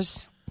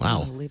Stars.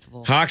 Wow.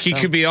 Unbelievable. Hockey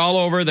could be all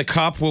over. The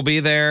Cup will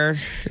be there.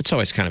 It's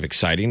always kind of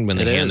exciting when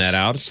they hand that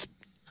out. It's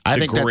I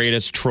the think that's-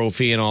 greatest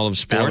trophy in all of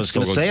sports. I was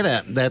going to They'll say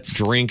that. That's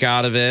drink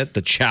out of it,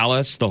 the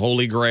chalice, the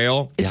Holy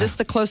Grail. Is this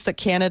the close that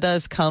Canada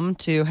has come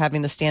to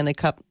having the Stanley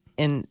Cup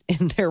in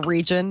their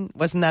region?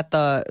 Wasn't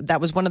that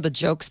was one of the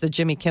jokes that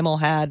Jimmy Kimmel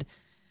had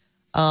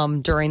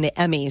during the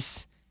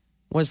Emmys?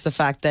 Was the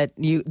fact that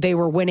they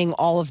were winning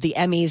all of the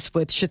Emmys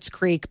with Schitt's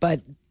Creek,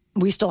 but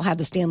we still had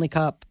the Stanley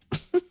Cup.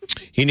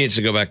 He needs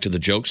to go back to the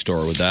joke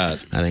store with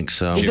that. I think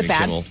so. Is it Jimmy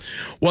bad? Kimmel.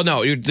 Well,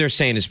 no, they're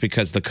saying it's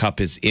because the Cup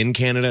is in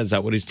Canada. Is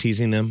that what he's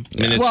teasing them?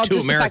 I mean, it's Well, two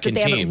just the fact that American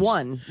they haven't teams.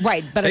 won,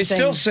 right? But They I'm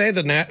still saying,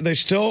 say they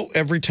still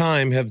every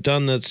time have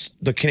done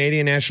the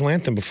Canadian national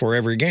anthem before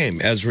every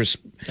game as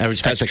I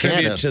respect the tribute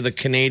Canada. to the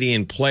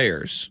Canadian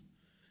players,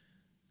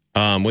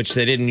 which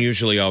they didn't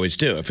usually always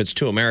do. If it's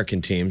two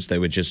American teams, they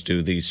would just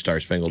do the Star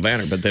Spangled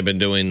Banner. But they've been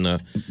doing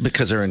the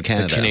because they're in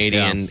Canada.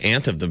 Canadian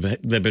anthem.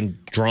 They've been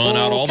drawing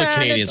out all the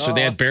Canadians. So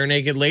they had bare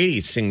naked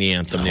ladies sing the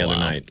anthem the other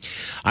night.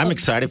 I'm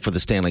excited for the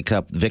Stanley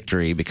Cup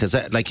victory because,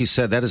 that, like you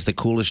said, that is the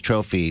coolest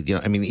trophy. You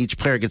know, I mean, each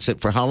player gets it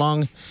for how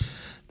long?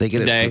 They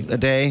get a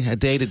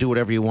day to do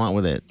whatever you want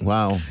with it.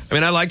 Wow. I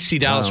mean, I like to see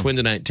Dallas win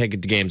tonight, take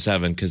it to Game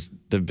 7 because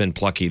they've been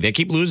plucky. They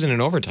keep losing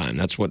in overtime.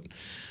 That's what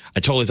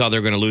I totally thought they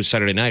were going to lose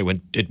Saturday night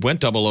when it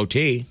went double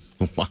OT.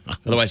 Wow.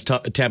 Otherwise,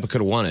 Tampa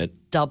could have won it.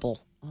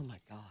 double. Oh my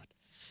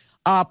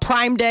God.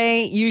 Prime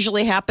Day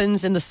usually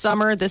happens in the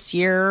summer. This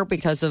year,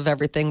 because of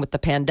everything with the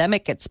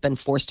pandemic, it's been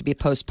forced to be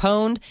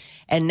postponed.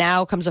 And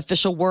now comes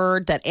official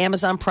word that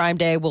Amazon Prime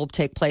Day will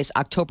take place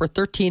October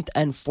 13th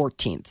and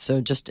 14th. So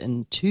just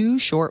in 2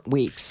 short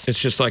weeks. It's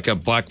just like a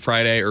Black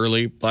Friday,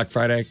 early Black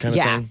Friday kind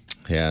of thing.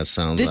 Yeah, it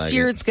sounds This like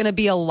year, it. it's going to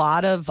be a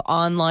lot of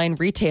online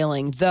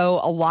retailing, though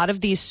a lot of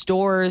these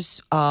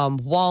stores,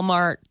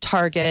 Walmart,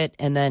 Target,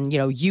 and then,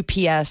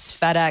 UPS,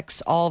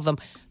 FedEx, all of them,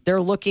 they're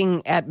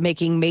looking at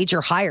making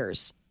major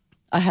hires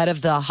ahead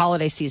of the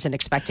holiday season,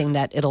 expecting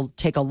that it'll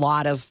take a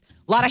lot of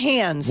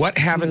hands. What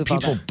to haven't move all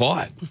people that.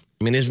 bought?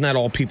 I mean, isn't that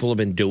all people have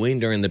been doing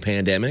during the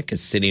pandemic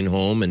is sitting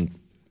home and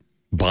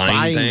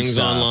buying things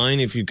stuff. online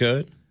if you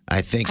could?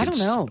 I think I don't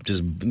it's know.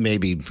 just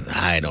maybe,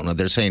 I don't know.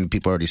 They're saying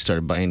people already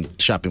started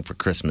shopping for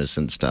Christmas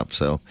and stuff.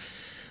 So,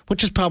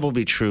 which is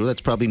probably true.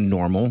 That's probably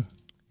normal.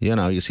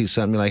 You see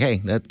something, you're like, hey,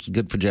 that's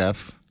good for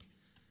Jeff.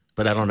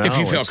 But I don't know. If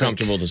you feel It's like-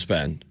 comfortable to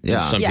spend. Yeah.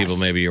 Some Yes. people,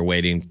 maybe you're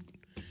waiting.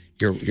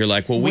 You're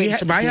like, well, Waiting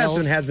for the my deals.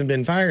 husband hasn't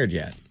been fired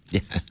yet.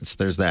 yes,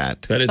 there's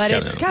that. But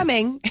It's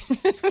coming.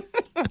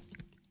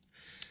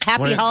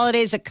 Happy What-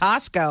 holidays at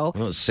Costco.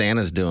 What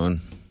Santa's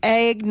doing.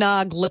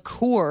 Eggnog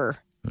liqueur.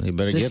 You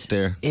better This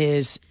get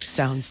there.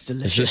 sounds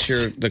delicious.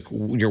 Is this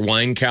your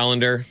wine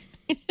calendar?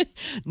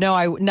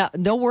 No,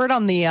 no word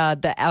on the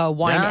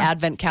wine Yeah.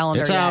 advent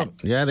calendar It's yet. out.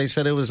 Yeah, they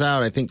said it was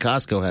out. I think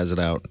Costco has it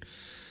out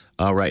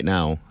right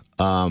now.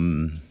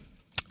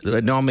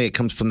 Normally it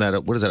comes from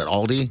that, what is that,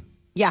 Aldi?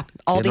 Yeah, Yeah,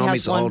 Aldi normally has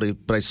it's one. Aldi,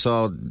 but I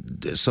saw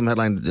some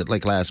headline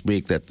like last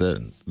week that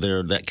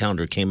that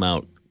calendar came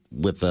out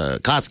with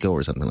Costco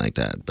or something like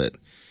that. But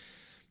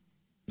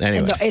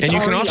anyway, It's And you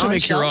can already also on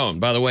make your shelves. own.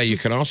 By the way, you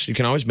can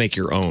always make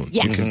your own.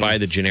 Yes. You can buy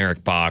the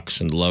generic box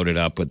and load it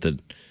up with the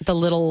The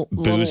little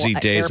boozy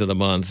days of the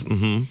month.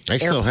 Mm-hmm. I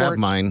still have airport.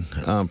 mine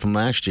from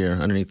last year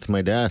underneath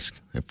my desk.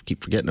 I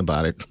keep forgetting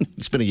about it.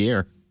 It's been a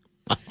year.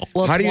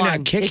 Well, How it's do you wine.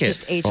 not kick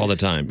just it ages. all the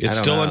time? I It's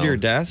don't still know. under your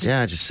desk?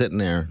 Yeah, just sitting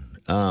there.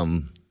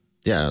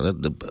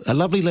 A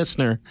lovely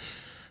listener,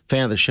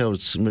 fan of the show,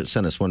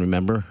 sent us one.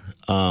 Remember?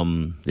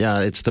 Yeah,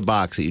 it's the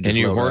box that you just And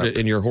you load hoard up. it,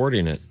 and you're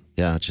hoarding it.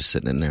 Yeah, it's just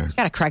sitting in there.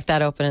 Got to crack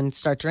that open and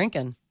start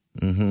drinking.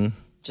 Mm-hmm.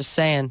 Just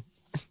saying.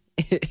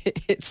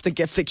 It's the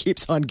gift that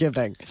keeps on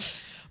giving.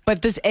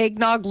 But this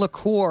eggnog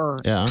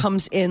liqueur Yeah.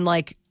 comes in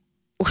like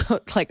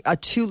a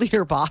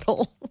 2-liter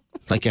bottle.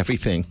 Like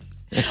everything.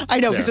 I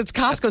know, because it's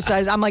Costco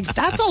size. I'm like,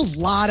 that's a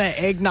lot of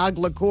eggnog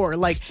liqueur.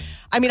 Like,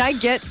 I mean, I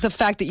get the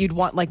fact that you'd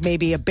want like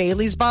maybe a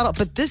Bailey's bottle,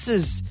 but this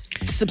is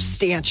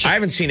substantial. I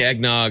haven't seen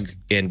eggnog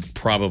in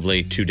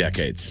probably 2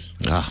 decades.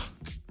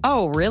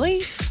 Oh,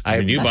 really? I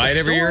mean, you at buy the it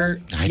every store?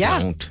 year? I Yeah.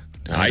 don't.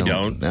 I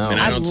don't. No. And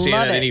I I don't see it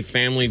love at it. any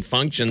family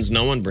functions.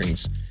 No one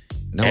brings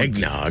No,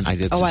 eggnog.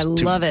 It's Oh, I just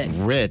too love it.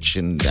 Rich,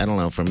 and I don't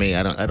know. For me,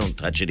 I don't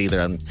touch it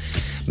either.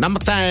 Not my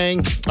thing.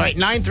 All right,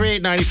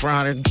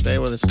 938-9400. Stay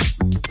with us.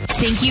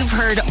 Think you've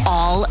heard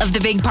all of the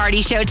Big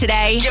Party Show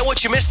today? Get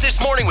what you missed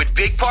this morning with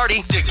Big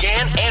Party,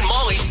 DeGan, and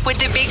Molly With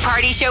the Big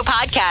Party Show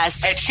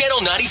podcast. at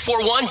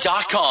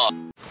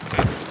channel941.com.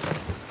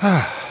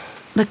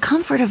 The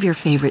comfort of your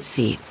favorite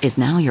seat is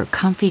now your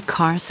comfy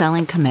car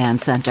selling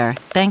command center,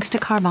 thanks to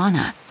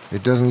Carvana.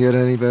 It doesn't get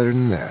any better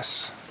than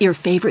this. Your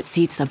favorite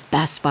seat's the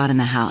best spot in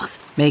the house.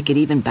 Make it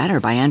even better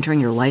by entering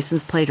your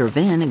license plate or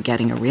VIN and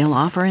getting a real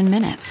offer in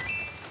minutes.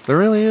 There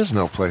really is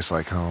no place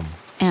like home.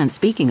 And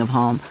speaking of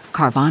home,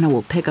 Carvana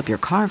will pick up your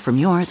car from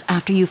yours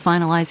after you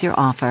finalize your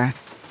offer.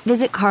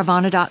 Visit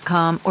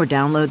Carvana.com or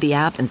download the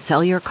app and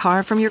sell your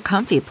car from your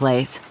comfy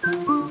place.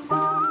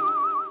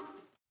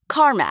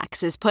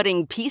 CarMax is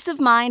putting peace of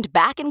mind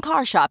back in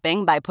car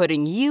shopping by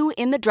putting you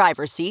in the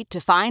driver's seat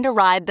to find a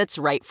ride that's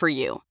right for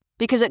you.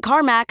 Because at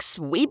CarMax,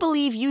 we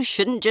believe you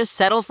shouldn't just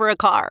settle for a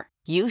car.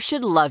 You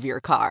should love your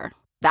car.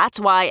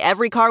 That's why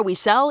every car we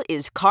sell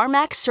is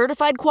CarMax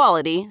certified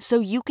quality, so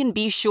you can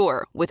be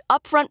sure with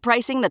upfront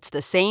pricing that's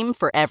the same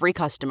for every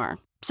customer.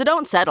 So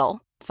don't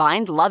settle.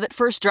 Find love at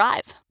first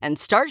drive and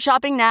start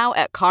shopping now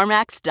at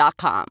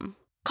CarMax.com.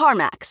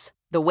 CarMax,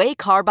 the way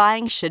car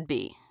buying should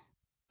be.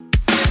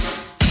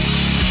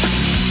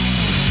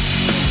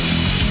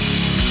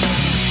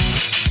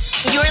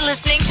 You're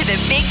listening to the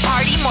Big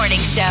Party Morning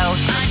Show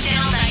on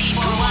Channel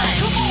 941. All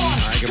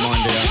right, good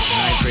morning, Dale.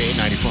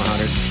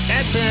 938-9400.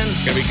 That's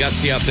in. Gonna be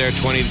gusty out there,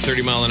 20 to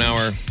 30 mile an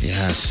hour.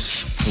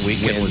 Yes. The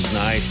weekend was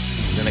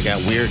nice. Then it got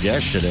weird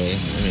yesterday.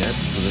 I mean, that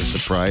was a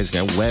surprise.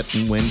 Got wet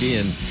and windy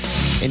and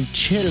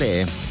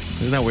chilly.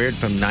 Isn't that weird?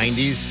 From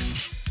 90s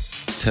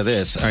to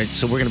this. All right,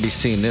 so we're going to be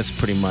seeing this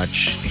pretty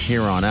much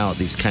here on out,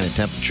 these kind of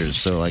temperatures.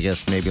 So I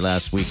guess maybe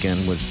last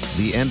weekend was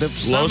the end of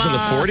summer. Lows in the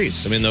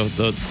 40s. I mean,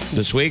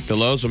 this week, the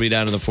lows will be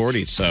down in the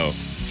 40s. So,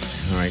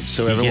 all right,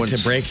 so you everyone get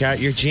to break out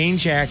your jean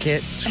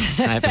jacket.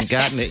 I haven't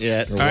gotten it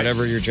yet. Or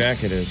whatever your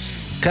jacket is.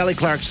 Kelly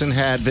Clarkson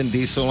had Vin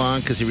Diesel on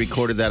because he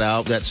recorded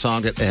that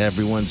song that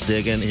everyone's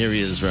digging. Here he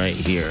is right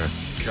here.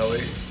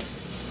 Kelly,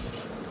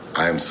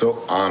 I am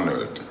so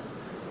honored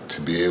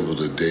to be able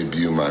to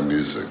debut my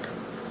music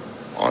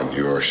on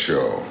your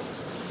show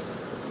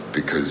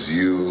because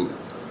you,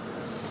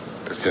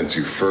 since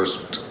you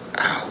first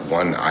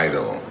won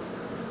Idol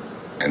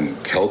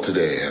and till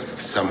today have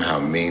somehow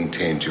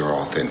maintained your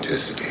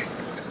authenticity.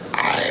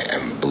 I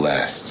am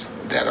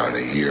blessed that on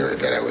a year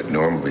that I would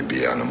normally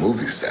be on a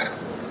movie set,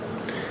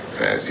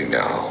 and as you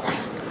know,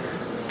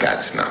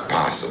 that's not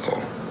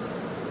possible.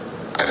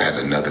 I've had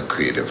another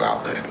creative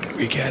outlet.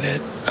 We get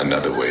it.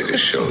 Another way to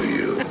show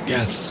you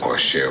yes. or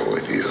share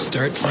with you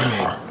Start singing. my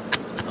heart.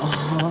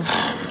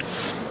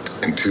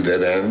 And to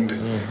that end,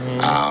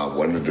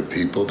 one of the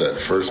people that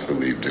first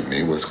believed in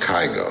me was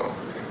Kygo.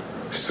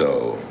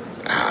 So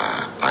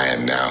I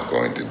am now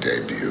going to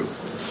debut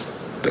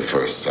the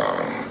first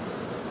song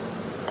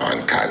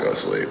on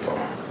Kygo's label.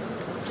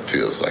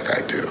 Feels Like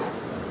I Do.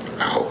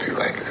 I hope you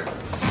like it.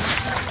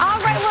 All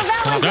right, well,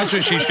 that was That's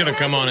what she should have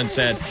come on and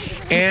said.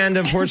 And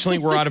unfortunately,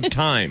 we're out of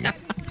time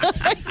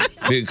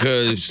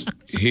because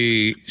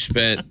he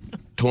spent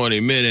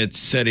 20 minutes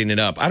setting it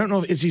up. I don't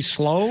know. Is he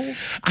slow?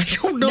 I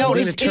don't know. No, what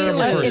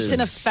it's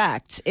an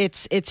effect.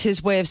 It's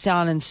his way of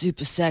sounding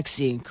super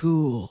sexy and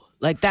cool.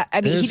 Like that. I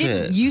mean, he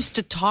didn't used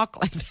to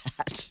talk like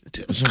that. That's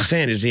what I'm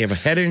saying. Does he have a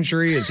head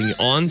injury? Is he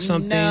on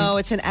something? No,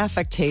 it's an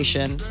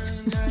affectation.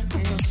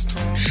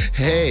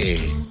 Hey,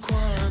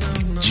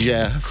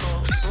 Jeff.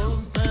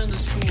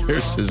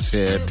 Here's his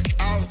hit.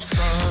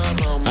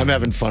 I'm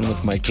having fun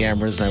with my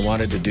cameras, and I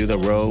wanted to do the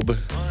robe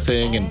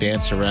thing and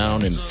dance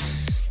around. And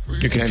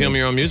you can film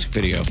your own music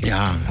video.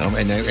 Yeah,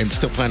 and I'm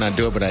still planning on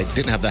doing it, but I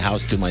didn't have the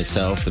house to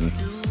myself, and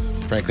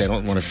frankly, I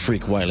don't want to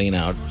freak Wileen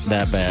out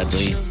that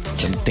badly.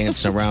 So I'm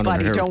dancing around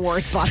Buddy, don't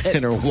worry about it.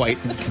 In her white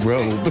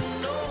robe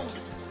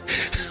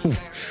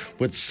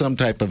with some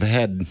type of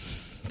head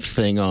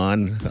thing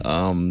on.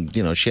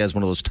 She has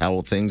one of those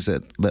towel things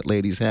that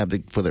ladies have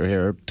for their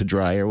hair to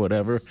dry or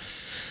whatever.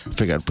 I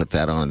figured I'd put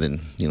that on and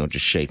then,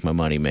 just shake my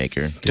money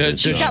maker.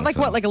 She's got like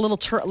a little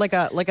like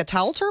a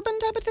towel turban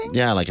type of thing?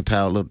 Yeah, like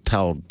a little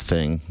towel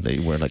thing that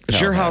you wear like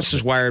towel your house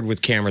is wired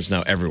with cameras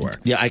now everywhere.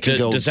 Yeah, I can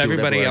go. Does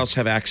everybody else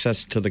have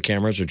access to the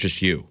cameras or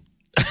just you?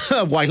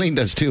 Wileen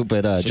does too,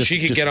 but so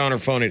she could get on her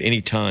phone at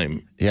any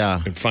time.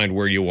 Yeah, and find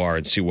where you are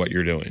and see what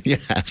you're doing.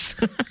 Yes.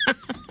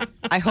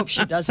 I hope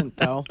she doesn't,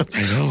 though.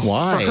 I know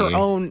why.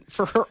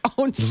 For her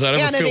own Does that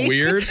ever feel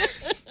weird?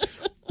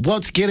 Well,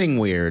 it's getting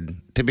weird,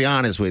 to be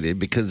honest with you,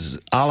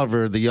 because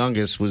Oliver, the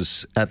youngest,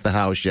 was at the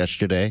house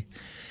yesterday,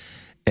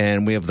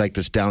 and we have like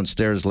this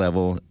downstairs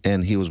level,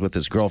 and he was with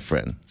his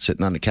girlfriend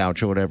sitting on the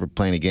couch or whatever,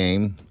 playing a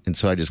game. And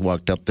so I just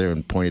walked up there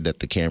and pointed at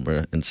the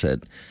camera and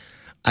said,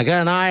 I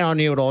got an eye on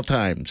you at all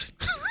times.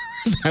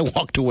 I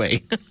walked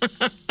away.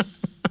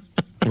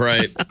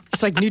 Right.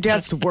 It's like new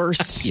dad's the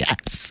worst.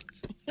 Yes.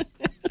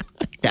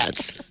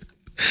 Yes.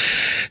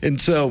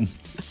 And so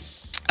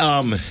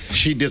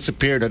she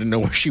disappeared. I didn't know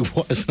where she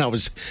was. And I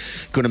was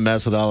going to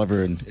mess with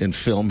Oliver and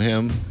film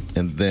him.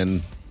 And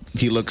then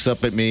he looks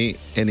up at me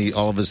and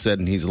all of a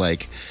sudden he's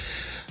like,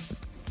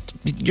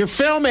 you're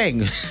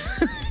filming.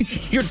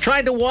 You're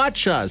trying to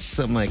watch us.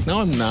 I'm like,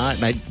 no, I'm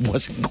not. And I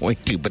wasn't going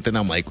to. But then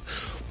I'm like,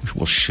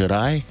 well, should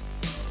I?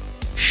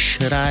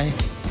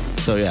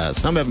 So,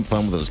 yes, I'm having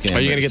fun with those cameras.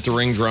 Are you going to get the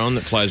Ring drone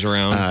that flies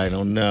around? I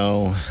don't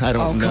know. Come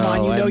on,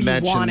 I you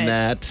mentioned want it.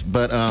 that.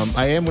 But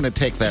I am going to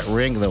take that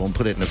Ring, though, and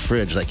put it in the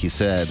fridge, like you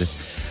said,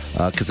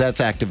 because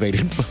that's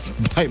activated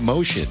by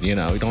motion. You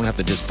don't have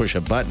to just push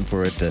a button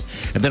for it to.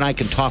 And then I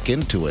can talk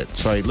into it.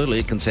 So I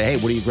literally can say, hey,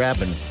 what are you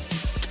grabbing?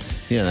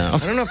 You know, I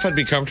don't know if I'd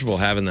be comfortable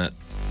having that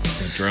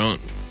drone.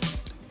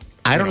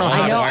 I don't know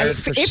how. I know wired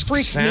it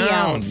freaks me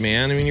out,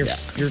 man. I mean,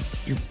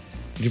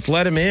 you've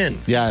let him in.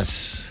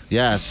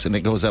 Yes, and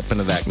it goes up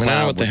into that I cloud. don't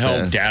know what the with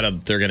hell data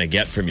they're going to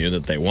get from you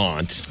that they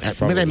want. I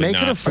mean, they make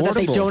it not. affordable. or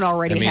that they don't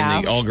already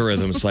have. The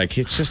algorithm's like,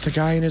 it's just a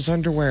guy in his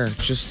underwear.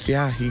 Just, he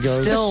goes.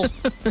 Still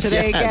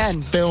today Yes,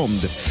 again.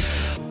 filmed.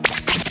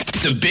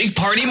 The Big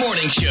Party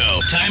Morning Show.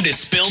 Time to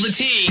spill the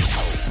tea.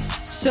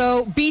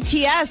 So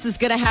BTS is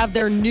going to have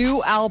their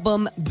new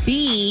album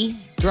B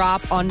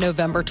drop on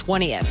November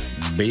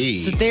 20th. B.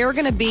 So they're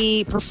going to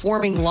be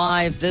performing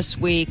live this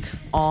week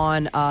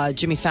on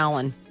Jimmy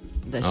Fallon.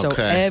 So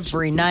Okay.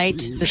 every night.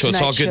 The So it's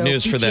Tonight all good Show,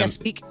 news for them.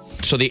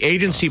 BTS So the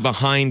agency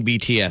behind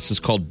BTS is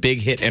called Big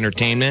Hit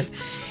Entertainment.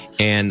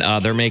 And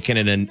they're making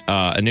an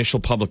initial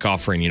public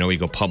offering. You know, we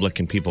go public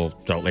and people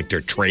don't like they're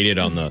traded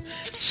on the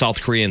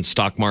South Korean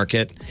stock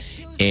market.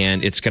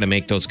 And it's going to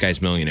make those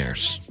guys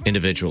millionaires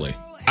individually.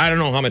 I don't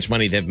know how much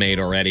money they've made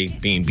already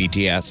being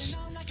BTS.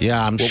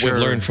 Yeah, I'm What sure.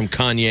 we've learned from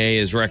Kanye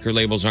is record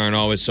labels aren't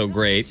always so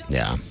great.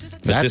 Yeah,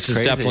 But this is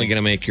definitely going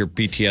to make your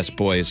BTS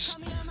boys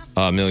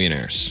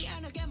millionaires.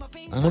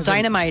 Well,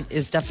 Dynamite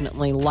is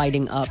definitely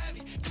lighting up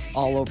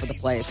all over the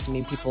place. I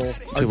mean, people are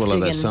People love that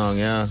digging- song.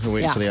 Yeah, we're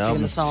waiting for the digging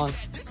album. the song.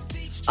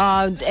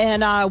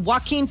 And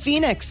Joaquin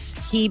Phoenix,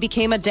 he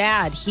became a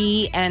dad.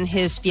 He and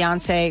his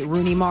fiance,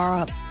 Rooney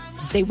Mara,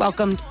 they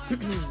welcomed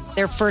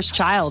their first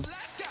child,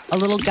 a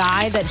little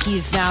guy that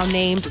he's now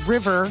named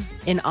River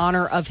in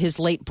honor of his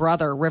late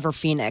brother, River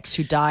Phoenix,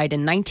 who died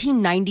in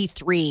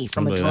 1993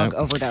 from a drug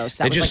overdose.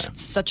 That was like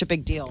such a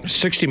big deal.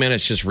 60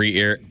 Minutes just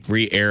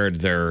re-aired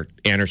their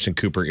Anderson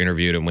Cooper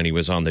interviewed him when he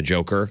was on The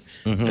Joker.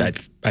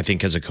 I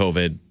think because of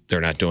COVID,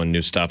 they're not doing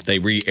new stuff. They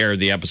re-aired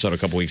the episode a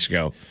couple weeks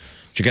ago.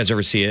 Did you guys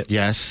ever see it?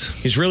 Yes.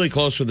 He's really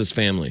close with his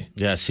family.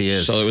 Yes, he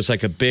is. So it was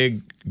like a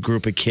big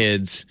group of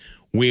kids.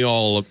 We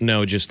all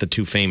know just the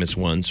two famous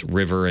ones,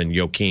 River and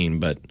Joaquin,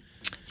 but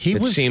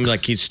it seemed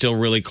like he's still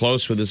really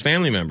close with his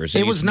family members.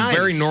 And It was he's nice.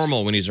 very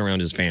normal when he's around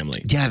his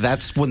family. Yeah,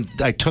 that's when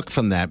I took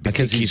from that I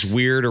because think he's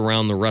weird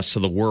around the rest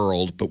of the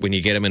world, but when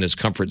you get him in his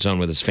comfort zone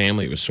with his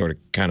family, it was sort of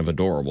kind of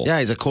adorable. Yeah,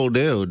 he's a cool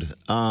dude.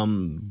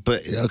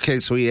 But okay,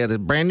 so he had a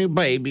brand new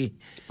baby.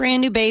 Brand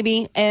new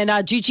baby. And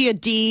Gigi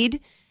Hadid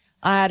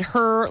had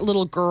her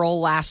little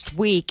girl last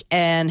week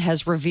and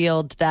has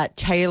revealed that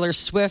Taylor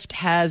Swift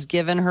has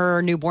given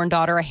her newborn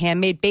daughter a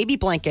handmade baby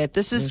blanket.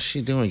 This is What's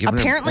she doing? Giving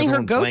apparently her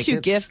everyone go-to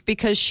blankets? gift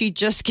because she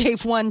just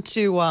gave one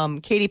to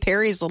Katy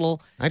Perry's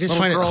little I just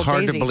little find it girl, hard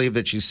Daisy. to believe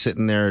that she's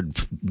sitting there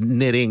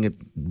knitting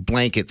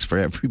blankets for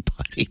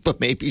everybody, but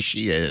maybe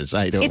she is.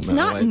 I don't It's know.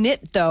 not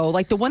knit though.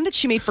 Like the one that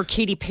she made for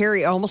Katy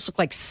Perry almost looked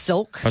like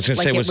silk. I was going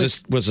to Like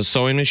say, was a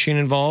sewing machine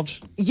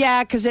involved?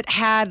 Yeah, because it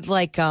had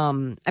like I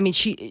mean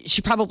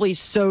she probably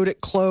sewed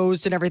it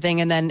closed and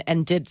everything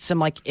and did some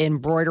like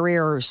embroidery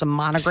or some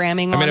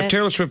monogramming I on mean, it. if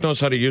Taylor Swift knows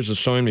how to use a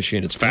sewing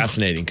machine, it's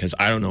fascinating because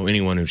I don't know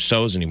anyone who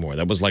sews anymore.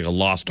 That was like a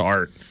lost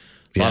art.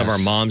 A lot of our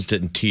Yes. moms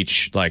didn't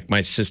teach. Like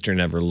my sister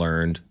never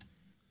learned.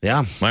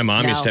 Yeah. My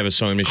mom used No. to have a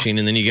sewing machine,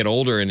 and then you get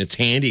older, and it's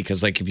handy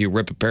because like if you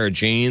rip a pair of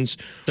jeans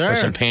Sure. or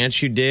some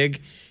pants you dig,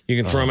 you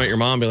can throw them at your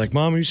mom and be like,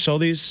 "Mom, you sew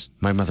these?"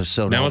 My mother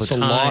sewed Now all it's the a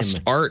time.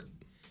 lost art.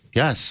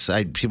 Yes,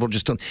 people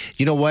just don't.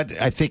 You know what?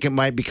 I think it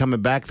might be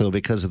coming back though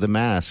because of the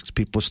masks.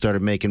 People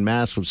started making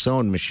masks with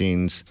sewing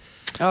machines.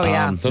 Oh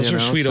yeah, Those You are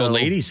know, sweet old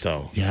so- lady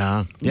though.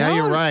 Yeah, yeah, No,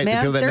 you're right. Man, the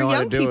people that they're know how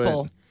young to do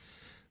people. it.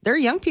 They're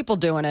young people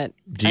doing it.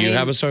 Do you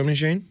have a sewing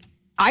machine?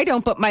 I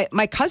don't, but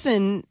my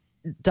cousin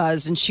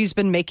does, and she's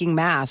been making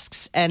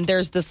masks. And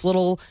there's this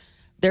little.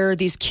 There are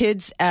these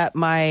kids at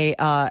my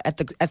at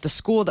the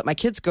school that my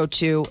kids go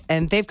to,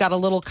 and they've got a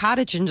little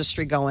cottage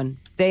industry going.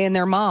 They and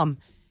their mom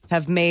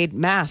have made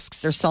masks.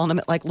 They're selling them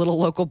at like little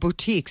local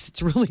boutiques.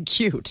 It's really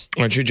cute.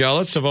 Aren't you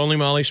jealous of only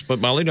Molly? But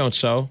Molly don't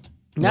sew.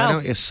 No, Why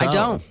don't you sew? I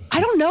don't. I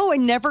don't know. I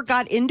never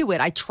got into it.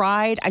 I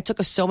tried. I took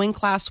a sewing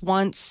class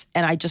once,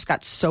 and I just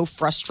got so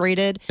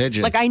frustrated. Did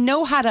you? Like I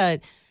know how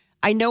to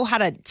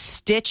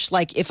stitch.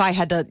 Like if I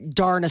had to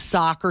darn a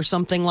sock or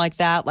something like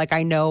that. Like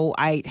I know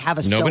I have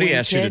a Nobody sewing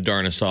asked you to kit.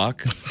 darn a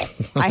sock.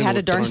 I had to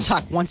what darn a darn-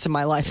 sock once in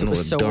my life. I It don't know was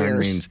what so darn weird.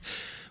 means.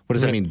 What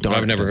does that mean? Darn,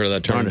 I've never heard of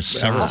that term darn a ever.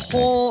 sock. A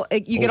hole.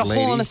 You get a Old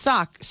hole in lady. a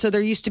sock. So there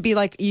used to be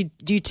like you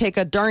take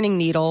a darning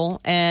needle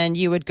and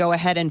you would go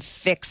ahead and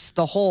fix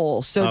the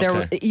hole. So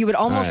Okay. you would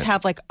almost All right.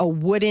 have like a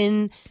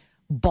wooden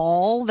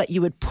ball that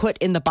you would put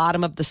in the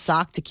bottom of the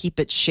sock to keep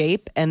its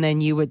shape, and then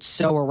you would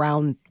sew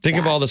around. Think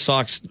of that. all the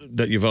socks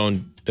that you've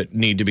owned that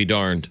need to be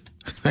darned.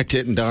 I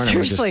didn't darn them.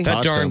 I just Seriously. That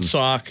tossed darn them.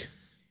 sock.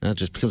 That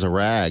just becomes a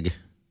rag.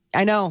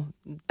 I know.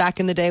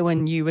 Back in the day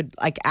when you would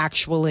like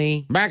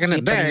actually Back in the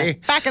keep day.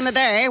 back in the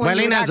day when Well,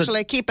 you he would has a-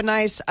 actually keep a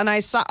nice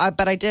sock.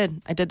 But I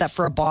did that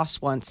for a boss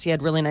once. He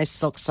had really nice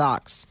silk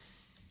socks.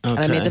 And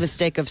I made Okay. the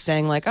mistake of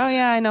saying like, "Oh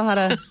yeah, I know how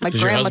to." My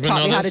Does your grandma husband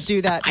taught me know how to this?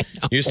 do that.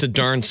 You used to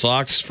darn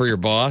socks for your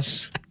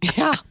boss.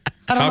 Yeah,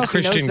 I don't know How if he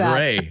knows Christian that.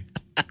 Grey.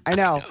 I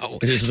know.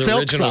 It is the Silk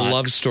original socks.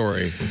 love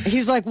story.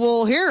 He's like,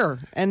 well, here.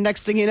 And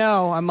next thing you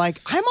know, I'm like,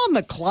 I'm on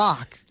the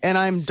clock and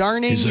I'm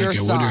darning your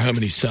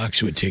socks.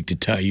 socks it would take to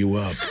tie you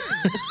up.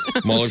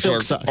 Muller's Silk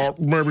like, socks.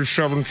 maybe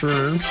 17.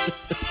 I don't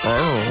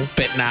know.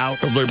 Spitting out.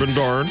 Have they been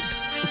darned?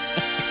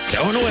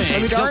 Throwing away.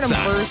 Let me darn Silk him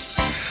socks.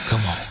 first. Come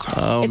on,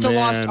 Carl. Oh, It's a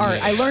lost man. art.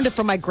 I learned it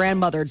from my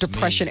grandmother,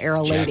 Depression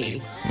era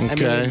lady.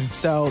 Okay. I mean,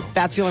 so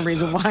that's the only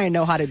reason why I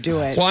know how to do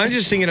it. Well, I'm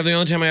just thinking of the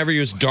only time I ever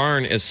used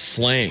darn is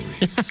slang.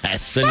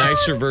 The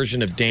nicer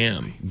version of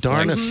damn.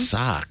 Darn Like, a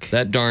sock.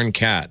 that darn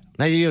cat.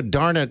 Now, do you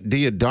darn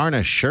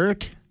a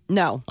shirt?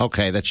 No.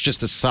 Okay, that's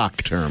just a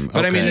sock term.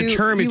 But I mean, Okay. the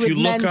term, You if you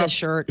would look mend a up,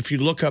 shirt. if you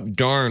look up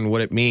darn, what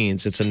it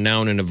means, it's a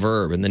noun and a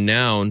verb, and the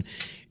noun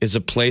is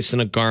a place in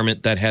a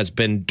garment that has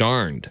been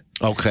darned,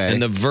 Okay.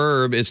 and the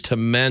verb is to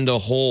mend a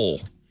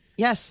hole.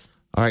 Yes.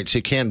 All right, so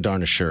you can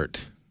darn a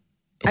shirt.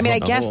 I mean, I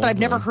guess, but I've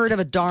never heard of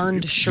a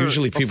darned shirt.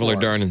 Usually, people are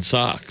before. darning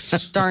socks.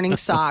 Darning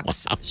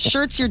socks.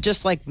 Shirts, you're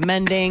just like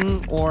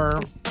mending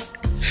or.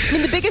 I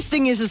mean, the biggest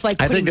thing is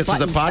like I putting think this is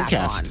a buttons back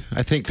podcast. on.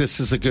 I think this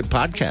is a good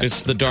podcast.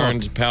 It's the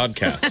darned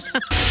podcast.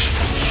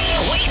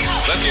 Wake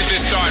up Let's get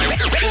this started.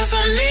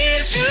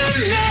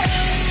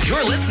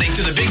 You're listening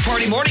to the Big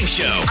Party Morning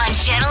Show. on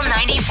Channel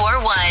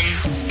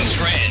 94.1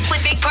 Trend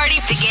with Big Party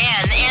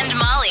began and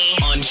Molly.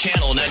 on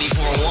Channel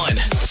 94.1.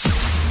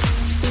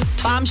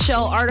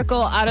 Bombshell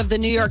article out of the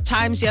New York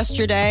Times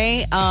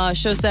yesterday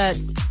shows that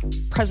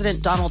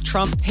President Donald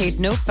Trump paid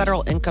no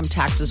federal income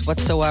taxes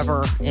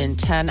whatsoever in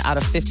 10 out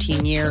of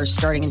 15 years,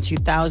 starting in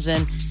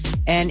 2000.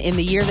 And in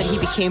the year that he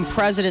became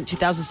president,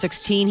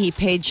 2016, he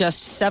paid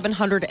just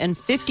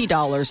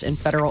 $750 in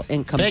federal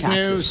income Big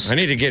taxes. news. I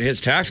need to get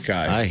his tax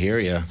guy. I hear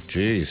you.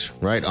 Jeez,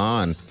 right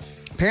on.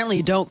 Apparently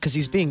you don't because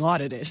he's being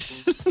audited.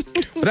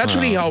 But that's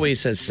what he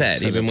always has said,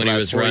 Said even it when the he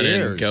last was 4 running,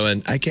 years.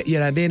 going,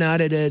 I'm being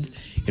audited.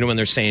 You know, when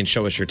they're saying,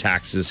 show us your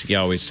taxes, he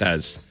always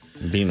says,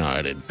 Being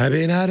audited. I'm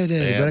being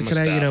audited. Yeah, But my can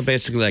I, stuff.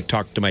 basically like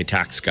talk to my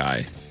tax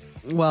guy?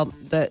 Well,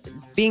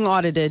 being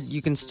audited,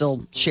 you can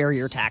still share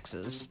your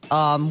taxes.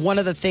 One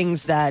of the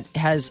things that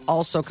has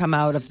also come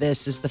out of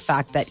this is the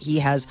fact that he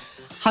has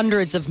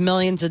hundreds of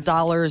millions of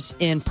dollars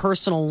in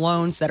personal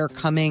loans that are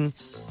coming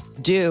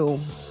due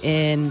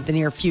in the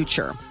near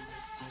future.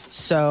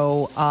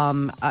 So,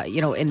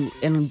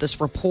 in this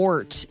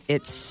report,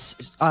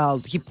 it's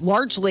he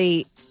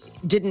largely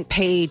didn't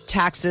pay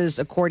taxes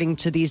according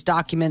to these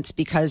documents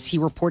because he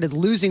reported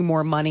losing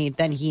more money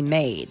than he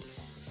made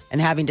and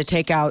having to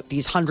take out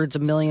these hundreds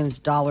of millions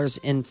of dollars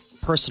in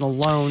personal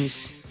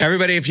loans.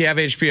 Everybody, if you have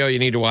HBO, you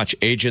need to watch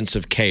Agents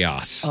of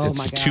Chaos. Oh, it's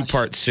my a gosh.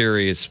 2-part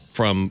series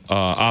from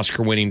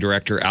Oscar-winning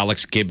director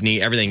Alex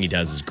Gibney. Everything he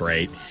does is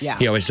great. Yeah.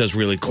 He always does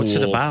really cool. What's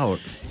it about?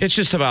 It's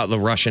just about the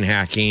Russian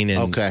hacking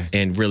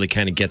and really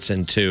kind of gets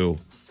into,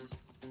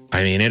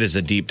 I mean, it is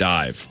a deep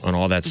dive on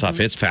all that stuff.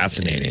 It's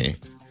fascinating.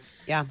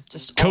 Yeah,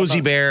 just all Cozy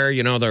about- Bear,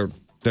 you know,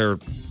 their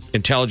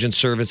intelligence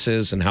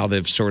services and how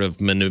they've sort of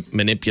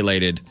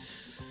manipulated,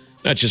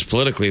 not just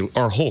politically,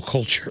 our whole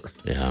culture.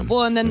 Yeah.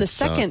 Well, and then the It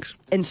second sucks.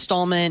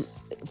 installment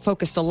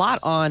focused a lot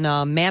on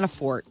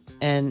Manafort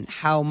and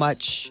how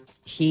much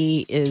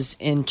he is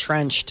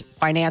entrenched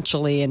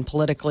financially and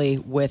politically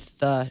with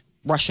the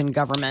Russian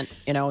government,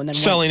 you know, and then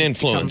Selling wanted to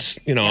influence,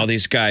 become- you know, all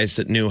these guys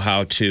that knew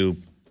how to,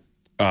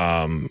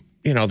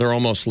 they're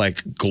almost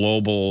like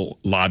global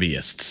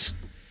lobbyists.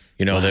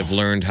 You know, they've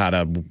learned how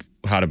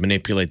to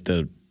manipulate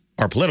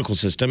our political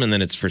system, and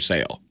then it's for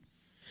sale.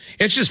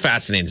 It's just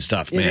fascinating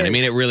stuff, man. I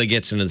mean, is. it really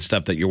gets into the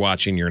stuff that you're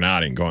watching, you're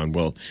nodding, going,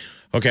 well,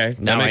 okay, that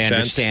Now I makes sense.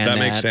 understand That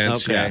makes that.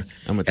 sense. Okay. Yeah.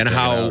 I'm gonna And check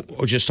how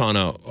it just on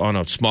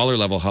a smaller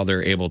level, how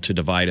they're able to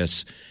divide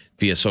us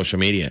via social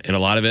media. And a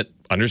lot of it,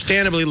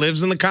 understandably,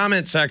 lives in the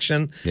comment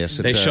section. Yes,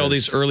 it They show does.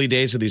 these early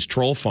days of these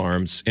troll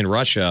farms in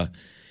Russia,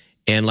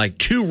 and like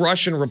 2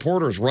 Russian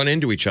reporters run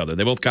into each other.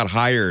 They both got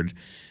hired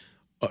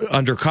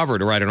undercover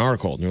to write an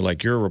article. And they're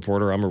like, you're a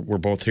reporter. We're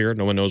both here.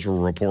 No one knows we're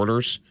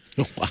reporters.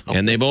 Wow.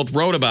 And they both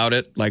wrote about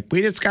it. Like,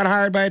 we just got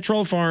hired by a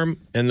troll farm.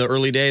 In the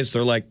early days,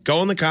 they're like,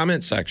 go in the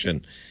comment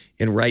section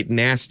and write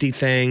nasty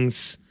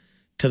things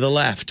to the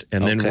left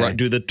and then Okay.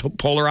 do the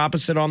polar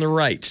opposite on the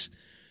right.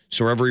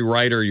 So every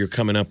writer, you're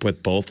coming up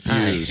with both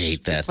I views.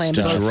 hate that Playing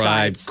stuff. both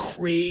Drive sides.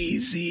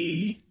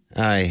 crazy.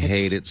 I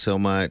hate it so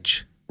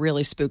much.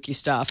 Really spooky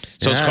stuff.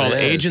 So it's Yeah, called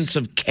it is. Agents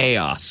of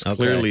Chaos. Okay.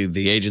 Clearly,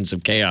 the Agents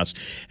of Chaos.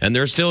 And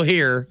they're still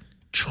here.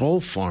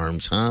 Troll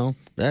farms, huh?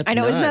 That's I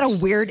know, isn't that nuts.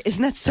 a weird?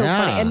 Isn't that so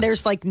Yeah. funny? And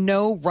there's like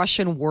no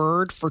Russian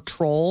word for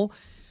troll.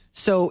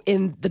 So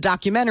in the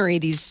documentary,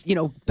 these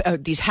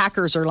these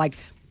hackers are like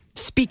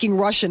speaking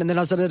Russian, and then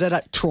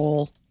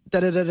troll.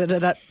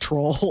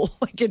 Troll.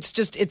 Like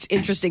it's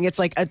interesting. It's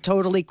like a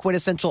totally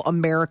quintessential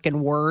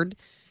American word.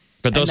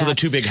 But those And are the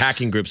 2 that's- big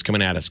hacking groups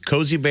coming at us: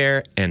 Cozy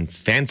Bear and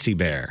Fancy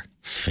Bear.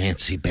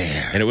 Fancy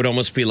bear. And it would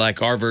almost be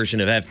like our version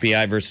of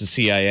FBI versus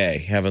CIA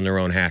having their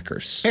own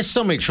hackers. There's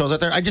so many trolls out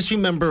there. I just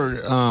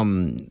remember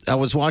I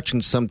was watching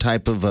some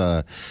type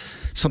of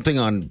something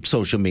on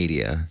social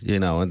media,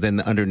 and then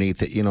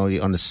underneath it,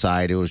 on the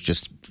side, it was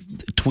just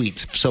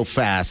tweets so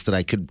fast that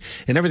I could,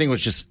 and everything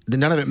was just,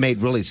 none of it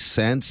made really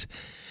sense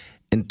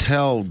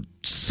until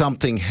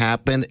something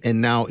happened,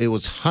 and now it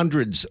was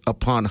hundreds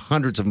upon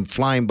hundreds of them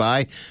flying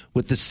by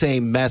with the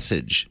same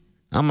message.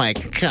 I'm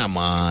like, come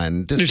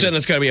on. You're saying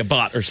it's got to be a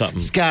bot or something.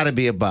 It's got to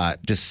be a bot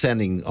just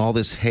sending all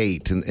this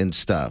hate and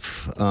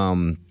stuff.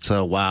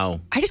 So,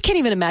 wow. I just can't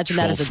even imagine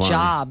that as a Troll farm.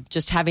 job,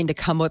 just having to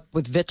come up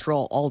with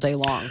vitriol all day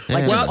long. Like,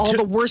 Yeah. just Well, all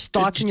the worst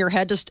thoughts in your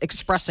head, just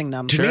expressing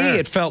them. To me,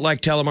 it felt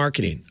like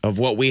telemarketing of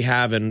what we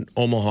have in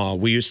Omaha.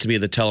 We used to be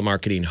the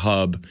telemarketing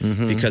hub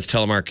because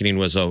telemarketing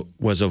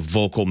was a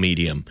vocal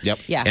medium. Yep.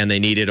 Yeah. And they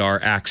needed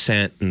our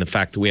accent and the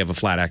fact that we have a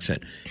flat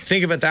accent.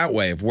 Think of it that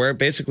way, of where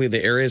basically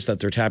the areas that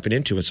they're tapping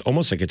into, it's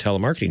almost like a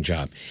telemarketing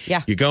job.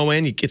 Yeah. You go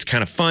in, it's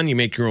kind of fun. You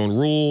make your own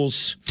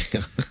rules.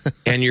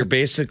 And you're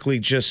basically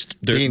just,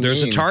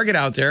 there's a mean. target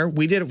out there.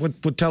 We did it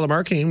with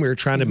telemarketing. We were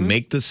trying to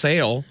make the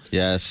sale.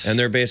 Yes. And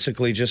they're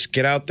basically just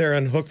get out there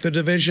and hook the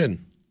division.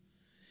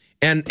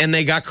 And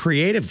they got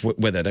creative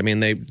with it. I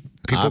mean,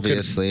 people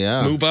Obviously, could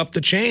yeah. move up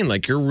the chain.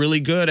 Like, you're really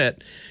good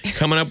at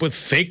coming up with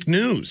fake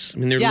news. I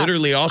mean, they're Yeah.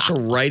 literally also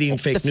writing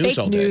fake The news fake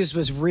all day. news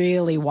was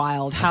really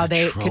wild. How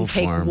they troll can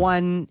take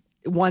farm.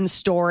 one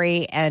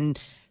story and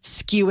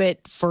skew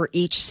it for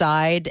each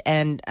side,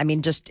 and I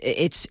mean, just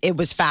it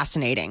was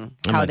fascinating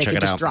I'm how gonna they check could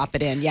it just out. drop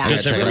it in. Yeah, Yeah,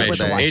 it's check it really out worth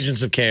a today. watch.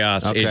 Agents of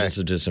chaos, Okay. agents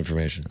of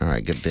disinformation. All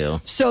right, good deal.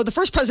 So the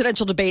first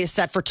presidential debate is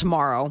set for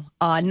tomorrow.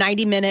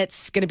 90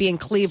 minutes, going to be in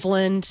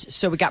Cleveland.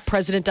 So we got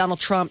President Donald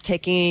Trump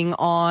taking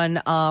on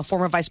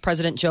former Vice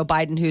President Joe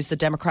Biden, who's the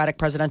Democratic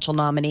presidential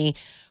nominee.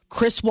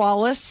 Chris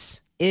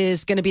Wallace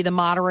is going to be the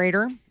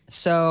moderator.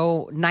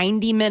 So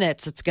 90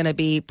 minutes, it's going to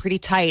be pretty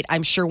tight.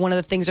 I'm sure one of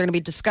the things they're going to be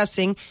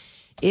discussing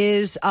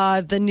is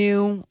the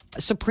new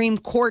Supreme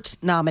Court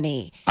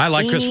nominee. I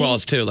like Chris Amy-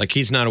 Wallace, too. Like,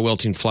 he's not a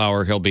wilting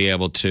flower. He'll be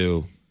able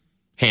to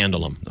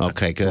handle them.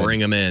 Okay, good. Bring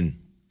them in.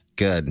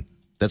 Good.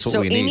 That's what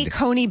So we Amy need.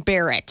 Coney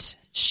Barrett,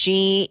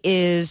 she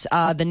is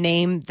the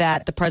name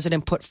that the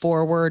president put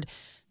forward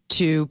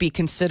to be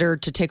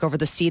considered to take over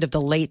the seat of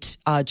the late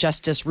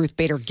Justice Ruth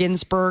Bader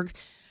Ginsburg.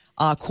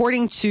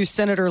 According to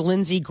Senator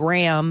Lindsey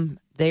Graham,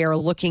 they are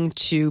looking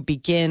to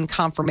begin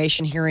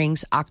confirmation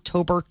hearings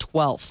October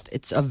 12th.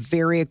 It's a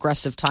very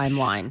aggressive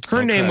timeline.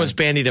 Her name was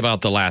bandied about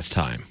the last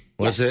time.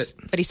 Was Yes.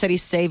 it? But he said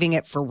he's saving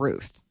it for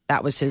Ruth.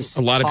 That was his.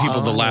 A lot of talk.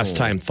 people the last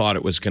time thought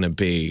it was going to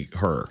be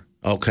her,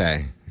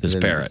 Okay. this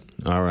Barrett.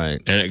 All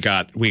right. And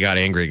we got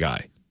angry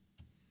guy.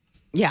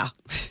 Yeah.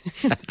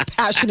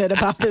 Passionate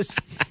about his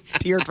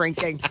beer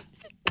drinking.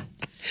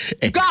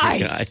 You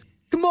guys,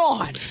 come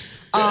on.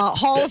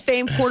 Hall of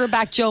Fame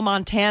quarterback Joe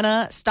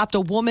Montana stopped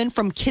a woman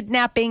from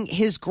kidnapping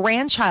his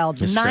grandchild,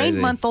 That's crazy.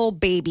 9-month-old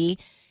baby,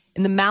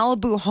 in the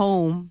Malibu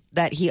home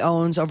that he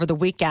owns over the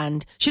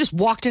weekend. She just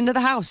walked into the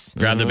house.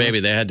 Grabbed the baby.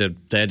 They had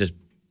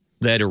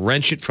to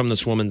wrench it from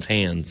this woman's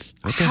hands.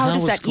 the How hell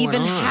does was that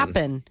even going on?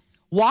 happen?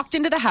 Walked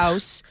into the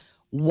house,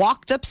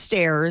 walked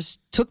upstairs,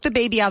 took the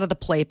baby out of the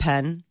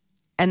playpen,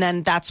 and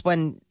then that's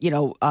when,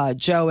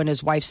 Joe and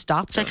his wife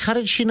stopped It's her. like, how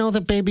did she know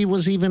the baby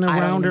was even I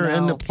don't around her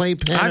in know. the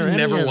playpen? I've or any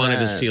never of wanted to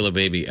that? steal a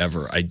baby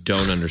ever. I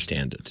don't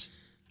understand it.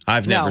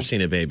 I've No. never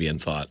seen a baby and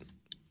thought,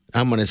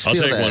 I'm going to I'll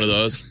steal take that. one of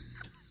those.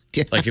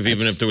 Yeah. Like,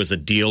 even if there was a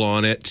deal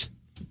on it.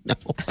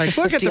 Like,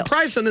 look at the Deal.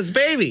 price on this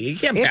baby. You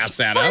can't It's pass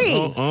that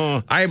free.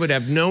 up. I would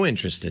have no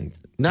interest in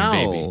No.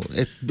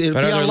 baby. It'd But be are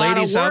a there lot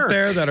ladies of out work.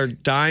 there that are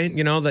dying,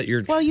 that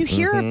you're... Well, you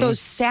hear those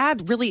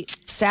sad, really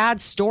sad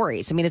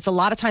stories. I mean, it's a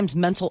lot of times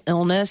mental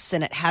illness,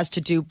 and it has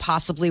to do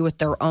possibly with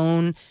their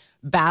own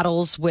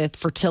battles with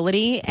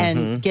fertility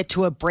and get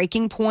to a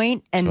breaking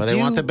point and Or they do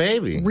want the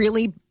baby.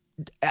 really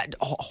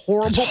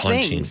horrible It's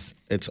haunting. things.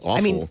 It's awful.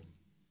 I mean,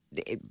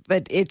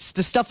 but it's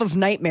the stuff of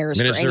nightmares.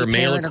 I mean, for is there a any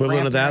male parent or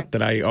equivalent of grandparent.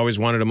 that I always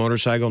wanted a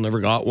motorcycle,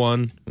 never got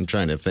one? I'm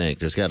trying to think.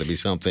 There's got to be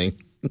something.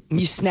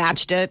 You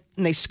snatched it,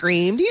 and they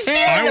screamed, "He's I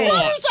stealing the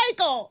want-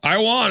 motorcycle!" I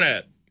want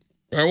it.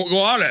 I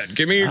want it.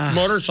 Give me a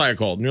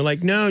motorcycle. And you're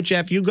like, no,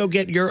 Jeff, you go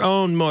get your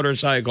own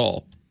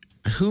motorcycle.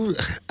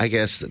 I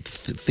guess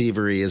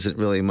thievery isn't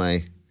really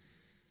my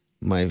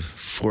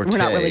forte. We're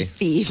not really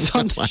thieves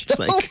on the It's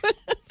show. like,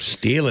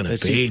 Stealing a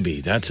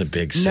baby, that's a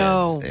big sin.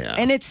 No, Yeah.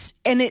 and it's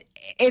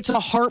a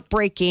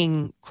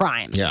heartbreaking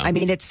crime. Yeah. I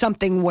mean, it's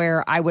something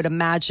where I would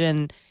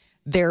imagine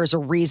there's a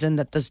reason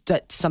that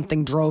that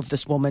something drove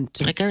this woman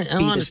to like, I be don't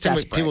this understand why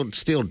desperate. people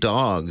steal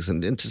dogs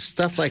and into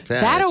stuff like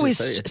that. That It's always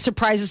just,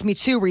 surprises me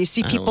too, where you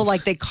see people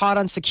like they caught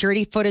on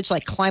security footage,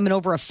 like climbing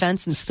over a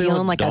fence and Steal a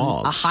stealing like a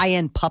dog. high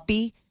end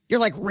puppy. You're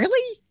like,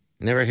 really?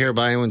 never hear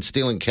about anyone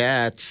stealing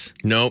cats.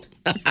 Nope.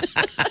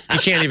 You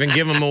can't even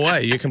give them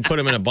away. You can put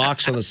them in a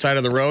box on the side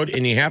of the road,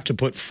 and you have to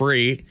put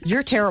free.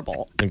 You're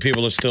terrible. And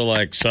people are still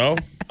like, so?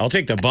 I'll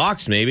take the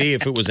box maybe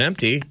if it was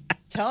empty.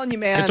 Telling you,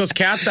 man. Get those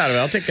cats out of it.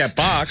 I'll take that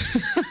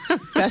box.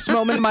 Best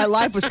moment of my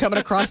life was coming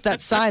across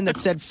that sign that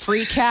said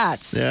 "Free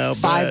cats, Yeah, I'll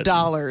bet.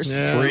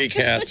 $5." Free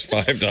cats,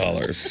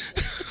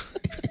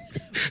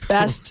 $5.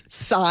 Best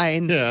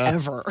sign Yeah.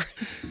 ever.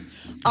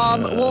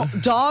 Well,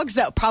 dogs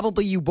that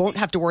probably you won't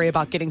have to worry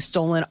about getting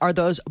stolen are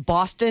those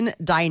Boston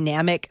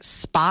Dynamic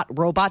Spot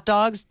robot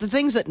dogs. The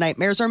things that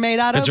nightmares are made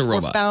out It's of a were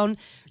robot. found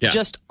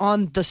just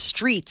on the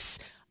streets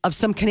of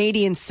some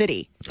Canadian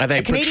city. Are they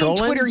A Canadian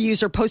patrolling? Twitter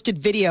user posted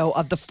video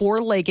of the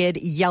four-legged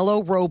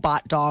yellow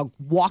robot dog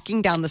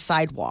walking down the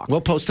sidewalk. We'll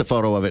post a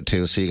photo of it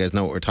too, so you guys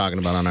know what we're talking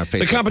about on our Facebook.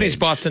 The company's page.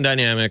 Boston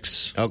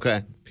Dynamics.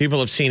 Okay. People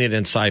have seen it in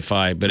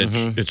sci-fi, but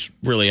it's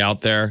really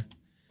out there.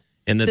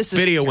 And the This is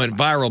video went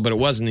viral, but it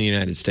was in the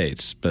United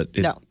States. But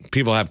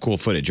people have cool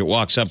footage. It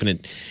walks up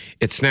and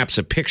it snaps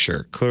a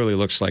picture. Clearly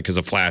looks like as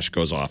a flash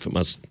goes off. It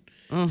must.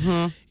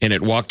 And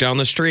it walked down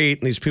the street,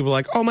 and these people are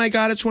like, oh my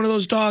God, it's one of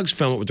those dogs.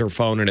 Film it with their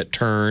phone, and it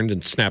turned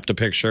and snapped a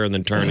picture and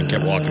then turned and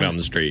kept walking down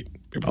the street.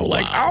 People were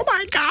like, oh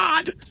my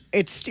God.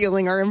 It's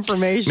stealing our I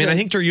information. mean, I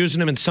think they're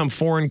using them in some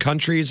foreign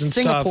countries and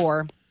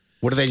Singapore.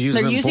 What are they using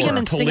They're them using for? them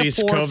in Police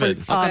Singapore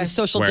COVID. for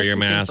social Wear your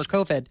distancing mask.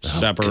 for COVID.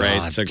 Separate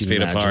God, 6 can feet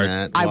you imagine apart.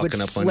 that? I would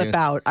Walking up on flip you?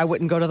 out. I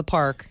wouldn't go to the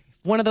park.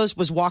 One of those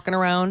was walking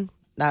around.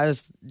 That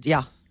was,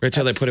 Right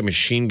till they put a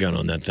machine gun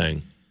on that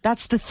thing.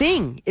 That's the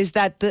thing, is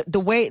that the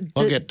way...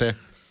 We'll get there.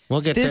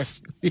 We'll get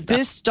this there.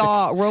 this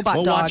robot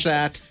We'll dog, watch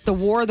that. the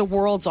War of the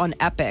Worlds on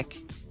Epic.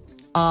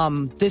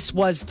 This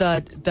was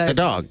the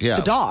dog, yeah.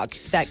 the dog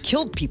that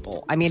killed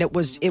people. I mean, it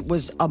was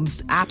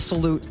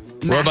absolute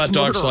mass Robot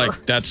dogs murderer.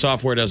 like that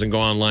software doesn't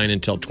go online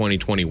until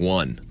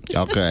 2021.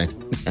 Okay. All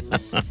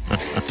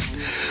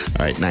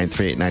right,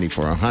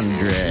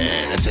 938-9400.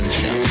 That's in the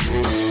show.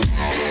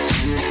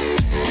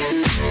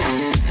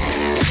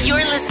 You're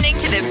listening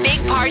to the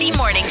Big Party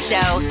Morning Show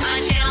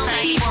on Channel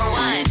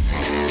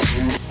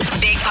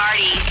 94.1. Big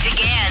Party,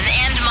 DeGan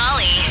and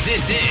Molly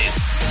This is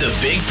the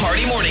Big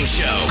Party Morning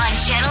Show. on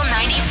Channel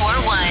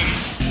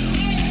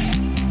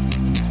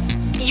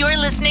 94.1. You're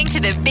listening to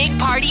the Big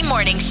Party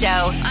Morning Show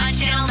on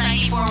Channel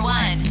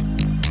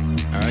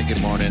 94.1. All right,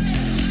 good morning.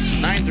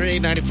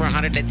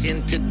 938-9400. That's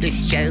into the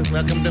show.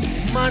 Welcome to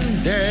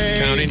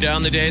Monday. Counting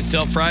down the days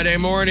till Friday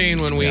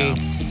morning when we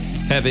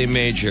have a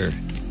major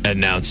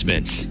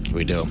announcement.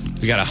 We do.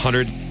 We got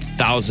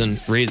 100,000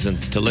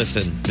 reasons to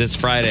listen this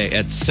Friday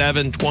at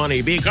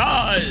 7:20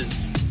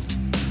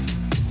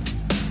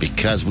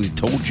 Because we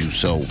told you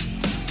so.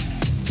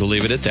 We'll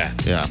leave it at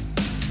that. Yeah.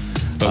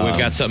 But we've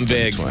got something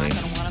big. 20.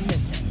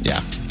 Yeah.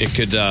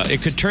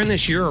 It could turn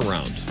this year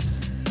around.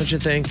 Don't you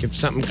think? If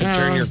something could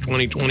turn your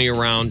 2020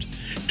 around,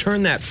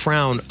 turn that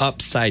frown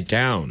upside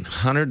down.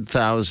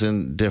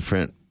 100,000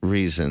 different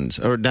reasons.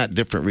 Or not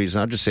different reasons.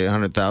 I'll just say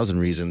 100,000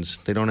 reasons.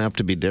 They don't have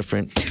to be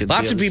different. It could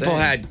Lots be of the people same.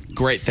 had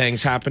great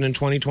things happen in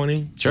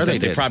 2020. Sure But they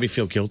They did. probably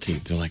feel guilty.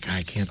 They're like,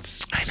 I can't.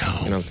 I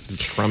know. You know,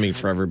 it's crummy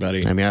for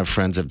everybody. I mean, I have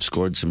friends that have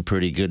scored some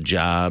pretty good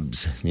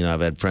jobs. You know, I've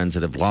had friends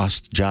that have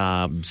lost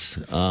jobs.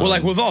 Well,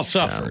 like we've all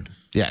suffered.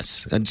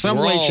 Yes, in some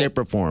We're way, all- shape,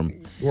 or form.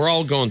 We're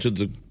all going through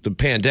the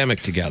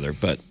pandemic together.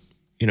 But,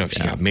 you know, if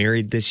you got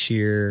married this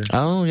year,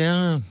 Oh,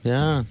 yeah.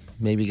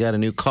 Maybe you got a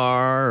new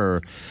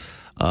car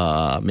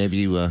or maybe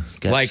you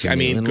got like, some I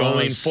mean, in-laws.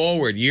 going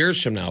forward, years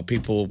from now,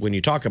 people, when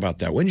you talk about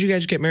that, when did you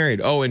guys get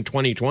married? Oh, in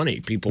 2020,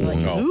 people will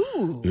go,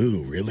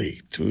 ooh, really?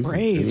 Ooh,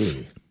 Brave.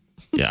 ooh.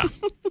 Yeah.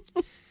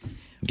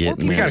 Getting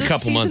people We got married. a Just couple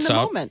seizing months the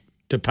out moment.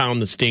 to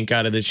pound the stink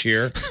out of this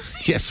year.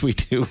 Yes, we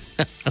do.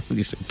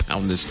 You say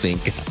pound this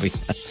stink out.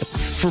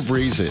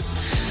 Febreze it.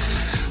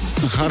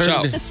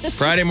 So,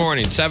 Friday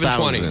morning, 7:20.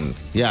 100,000.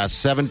 Yeah,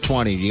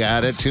 7:20. You got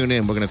to tune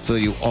in. We're going to fill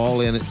you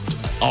all in,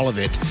 all of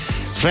it.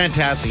 It's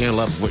fantastic. You're going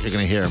to love what you're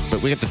going to hear.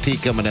 But we got the tea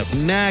coming up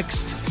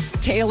next.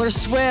 Taylor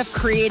Swift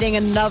creating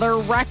another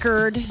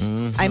record.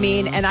 I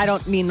mean, and I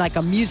don't mean like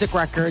a music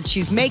record.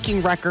 She's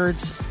making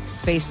records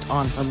based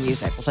on her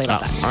music. We'll tell you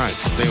about that. All right,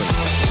 stay with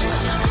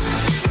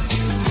us.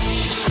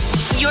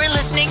 You're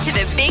listening to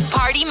the Big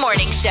Party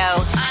Morning Show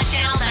on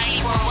Channel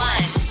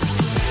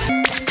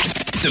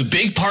 94.1. The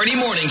Big Party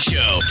Morning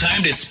Show.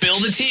 Time to spill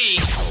the tea.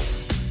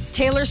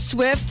 Taylor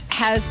Swift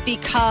has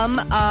become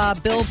a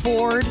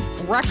Billboard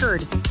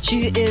record.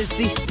 She's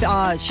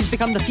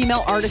become the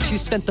female artist who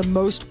spent the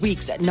most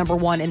weeks at number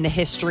one in the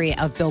history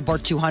of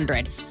Billboard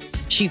 200.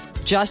 She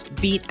just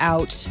beat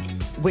out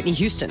Whitney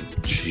Houston.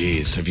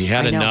 Jeez, have you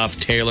had I know. enough,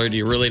 Taylor? Do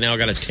you really now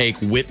got to take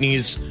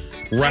Whitney's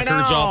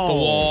records off the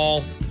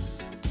wall?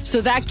 So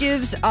that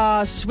gives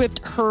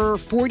Swift her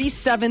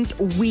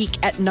 47th week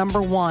at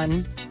number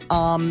one.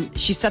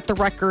 She set the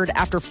record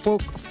after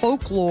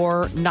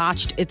Folklore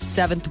notched its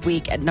 7th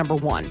week at number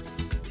one.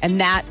 And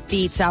that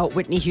beats out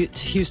Whitney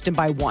Houston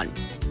by one.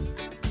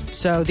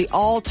 So the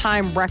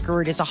all-time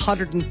record is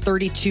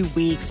 132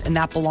 weeks, and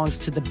that belongs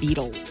to the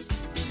Beatles.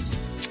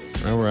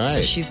 All right.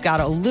 So she's got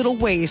a little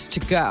ways to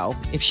go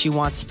if she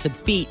wants to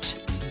beat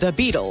the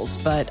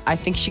Beatles, but I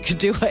think she could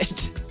do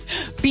it.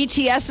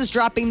 BTS is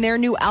dropping their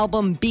new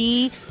album,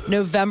 B,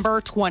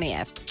 November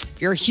 20th.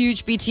 If you're a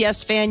huge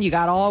BTS fan, you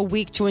got all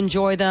week to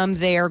enjoy them.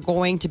 They are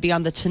going to be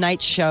on The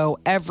Tonight Show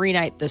every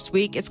night this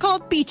week. It's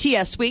called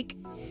BTS Week.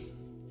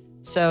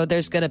 So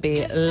there's going to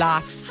be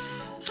lots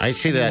I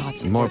see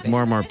that more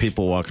and more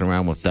people walking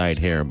around with dyed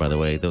hair, by the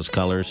way. Those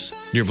colors.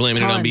 You're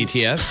blaming it on Tons.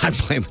 BTS? I'm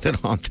blaming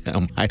it on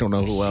them. I don't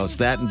know who else.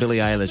 That and Billie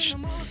Eilish.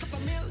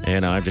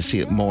 I just see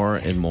it more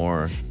and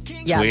more.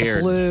 Yeah, Weird.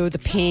 the blue, the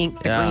pink,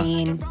 the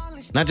green.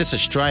 Not just a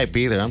stripe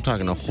either. I'm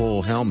talking a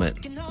whole helmet.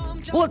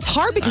 Well, it's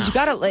hard because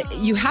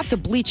you have to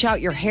bleach out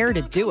your hair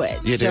to do it.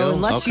 You so do?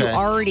 unless you Okay.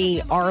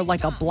 already are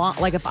like a blonde,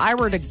 like if I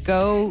were to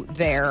go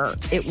there,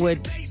 it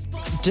would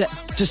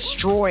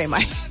destroy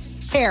my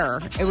hair.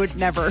 It would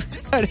never.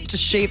 I'd have to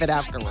shave it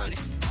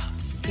afterwards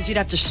because you'd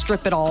have to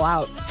strip it all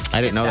out.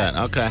 I didn't know that.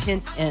 Okay.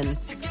 Tint in.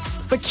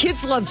 But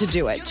kids love to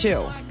do it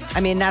too. I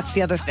mean, that's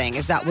the other thing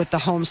is that with the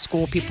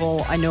homeschool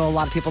people, I know a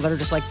lot of people that are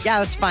just like, yeah,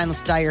 that's fine.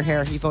 Let's dye your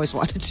hair. You've always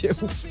wanted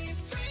to.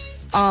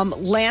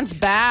 Lance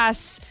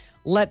Bass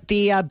let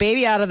the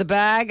baby out of the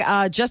bag.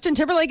 Justin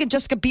Timberlake and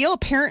Jessica Biel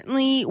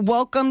apparently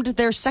welcomed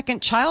their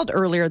second child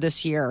earlier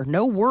this year.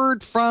 No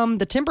word from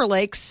the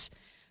Timberlakes,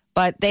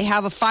 but they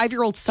have a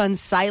 5-year-old son,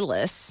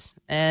 Silas.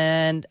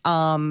 And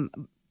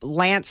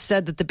Lance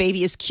said that the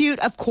baby is cute.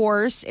 Of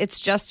course,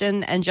 it's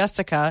Justin and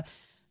Jessica.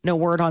 No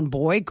word on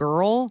boy,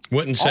 girl.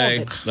 Wouldn't all say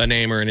of it. the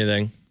name or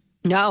anything.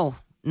 No,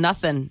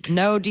 nothing.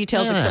 No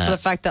details except for the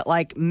fact that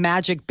like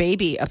Magic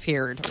Baby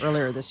appeared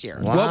earlier this year.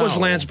 Wow. What was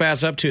Lance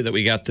Bass up to that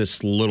we got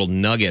this little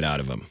nugget out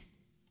of him?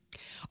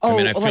 Oh, I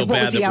mean, I feel like, what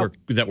bad was he out?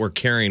 that we're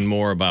caring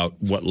more about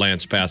what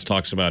Lance Bass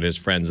talks about his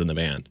friends in the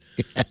band.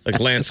 Like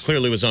Lance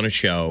clearly was on a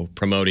show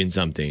promoting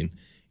something,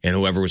 and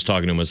whoever was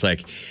talking to him was like,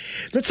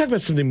 "Let's talk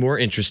about something more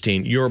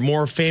interesting. Your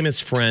more famous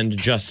friend,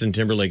 Justin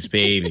Timberlake's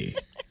baby."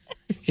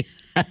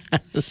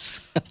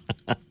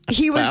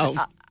 He was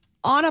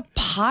on a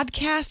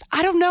podcast.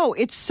 I don't know.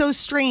 It's so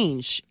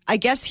strange. I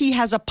guess he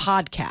has a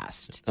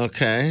podcast.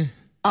 Okay.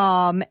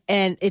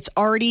 And it's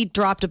already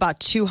dropped about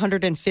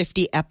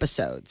 250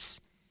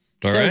 episodes.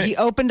 All So right. he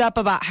opened up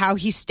about how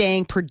he's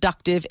staying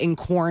productive in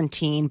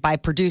quarantine by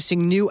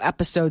producing new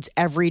episodes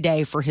every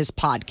day for his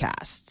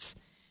podcasts.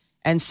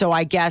 And so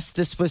I guess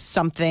this was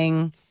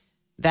something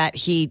that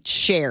he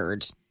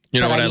shared. You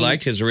know But what I mean,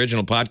 liked? His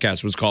original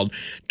podcast was called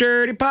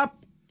Dirty Pop.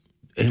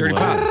 Dirty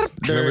Pop.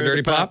 Remember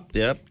Dirty Pop?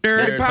 Yep.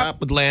 Dirty Pop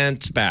with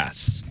Lance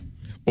Bass.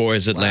 Or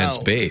is it Lance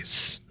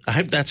Bass?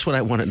 That's what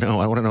I want to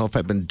know. I want to know if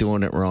I've been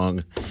doing it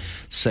wrong,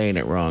 saying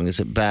it wrong. Is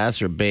it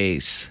bass or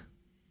bass?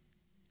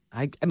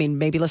 I mean,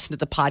 maybe listen to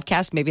the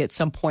podcast. Maybe at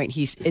some point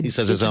he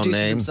says his own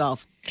introduces name.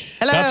 himself.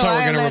 Hello, That's how I we're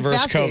am going to Lance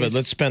reverse Bass. COVID.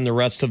 Let's spend the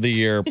rest of the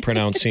year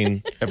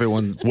pronouncing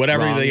Everyone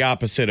whatever wrong. the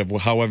opposite of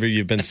however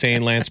you've been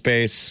saying Lance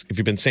Bass. If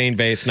you've been saying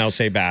bass, now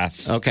say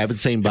bass. Okay, I've been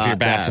saying If you're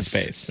bass, bass. it's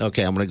bass.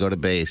 Okay, I'm going to go to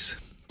bass.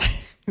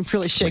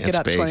 Really shake it Lance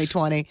up Bass.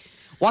 2020.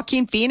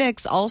 Joaquin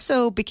Phoenix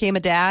also became a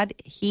dad.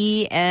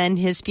 He and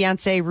his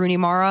fiancee, Rooney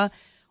Mara,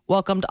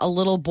 welcomed a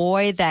little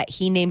boy that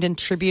he named in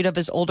tribute of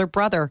his older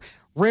brother,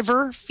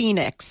 River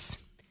Phoenix.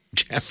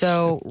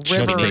 So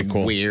River pretty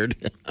cool. Weird.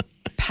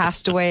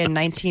 passed away in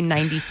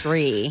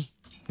 1993.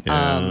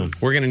 We're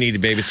going to need to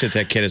babysit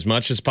that kid as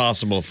much as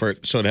possible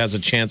so it has a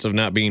chance of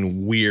not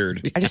being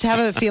weird. I just have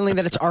a feeling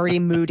that it's already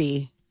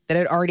moody, that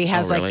it already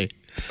has really?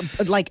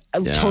 like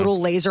total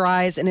laser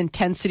eyes and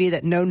intensity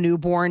that no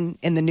newborn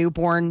in the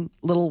newborn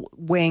little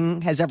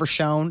wing has ever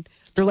shown.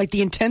 They're like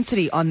the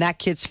intensity on that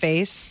kid's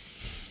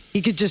face.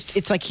 He could just,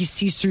 it's like he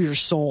sees through your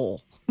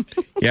soul.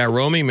 Yeah,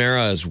 Romy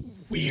Mara is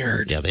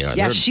weird. Yeah, they are.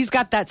 Yeah, They're- she's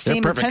got that they're a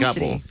same perfect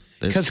intensity. couple.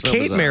 They're Because so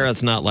Kate bizarre.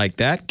 Mara's not like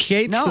that.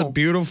 Kate's No. the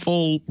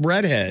beautiful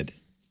redhead.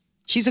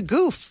 She's a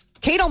goof.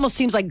 Kate almost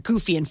seems like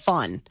goofy and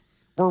fun,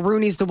 where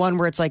Rooney's the one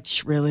where it's like,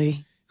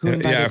 really? Who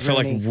invited Yeah, I feel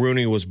Rooney? like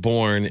Rooney was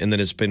born and then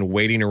has been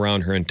waiting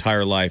around her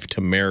entire life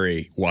to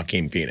marry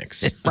Joaquin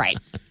Phoenix. Right.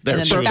 They're and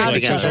then She they was found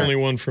like, each there's other. only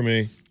one for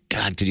me.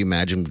 God, could you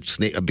imagine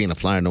being a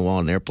fly on the wall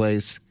in their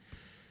place?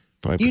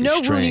 Probably You know,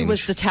 pretty Rooney strange.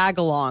 was the tag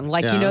along.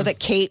 Like, you Yeah. know that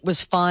Kate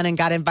was fun and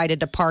got invited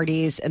to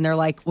parties, and they're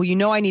like, well, you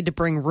know, I need to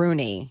bring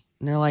Rooney.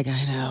 And they're like,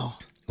 I know.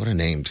 What a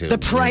name, too. The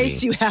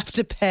price Rooney. you have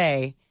to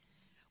pay.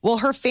 Well,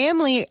 her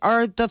family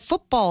are the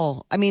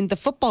football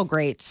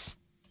greats.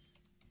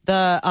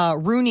 The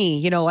Rooney,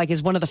 you know, like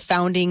is one of the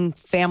founding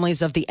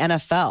families of the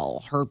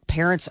NFL. Her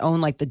parents own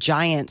like the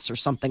Giants or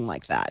something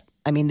like that.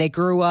 I mean, they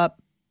grew up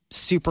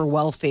super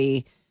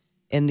wealthy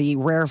in the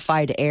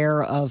rarefied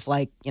air of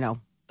like, you know,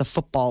 the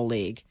football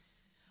league.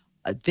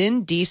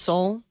 Vin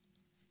Diesel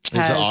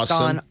has awesome.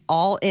 gone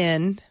all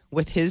in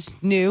with his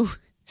new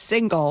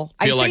single.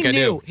 Feel I Like say I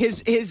new, Do.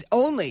 his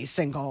only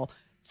single.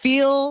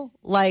 Feel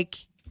like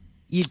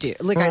you do.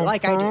 Like I do. Feel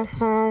like I do.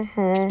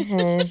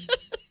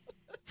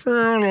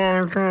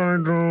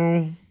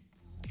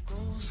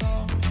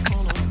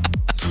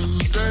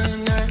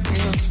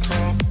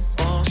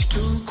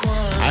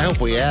 I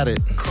hope we add it.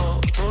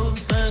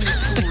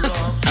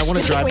 I want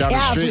to drive down the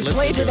street. He's Listen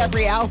played to it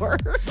every hour.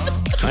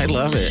 I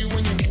love it.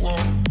 Wake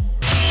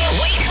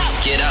up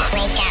Get up.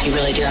 You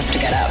really do have to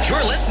get up. You're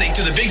listening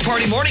to the Big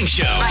Party Morning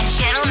Show. on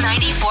Channel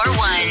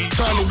 94.1.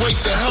 Time to wake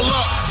the hell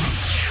up.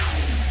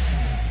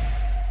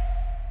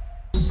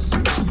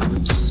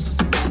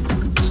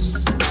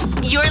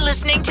 You're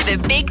listening to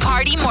the Big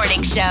Party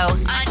Morning Show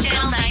on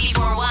Channel 94.1.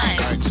 All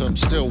right, So I'm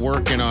still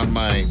working on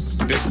my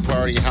Big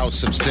Party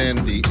House of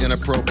Sin, the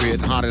inappropriate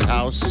haunted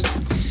house.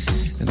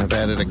 And I've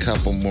added a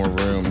couple more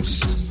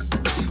rooms.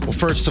 Well,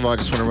 first of all, I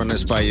just want to run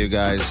this by you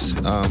guys.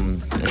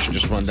 I should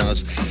just run down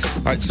this.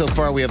 All right, so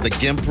far we have the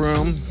GIMP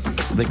room,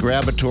 the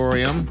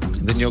Grabatorium.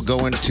 Then you'll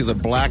go into the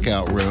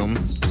Blackout room,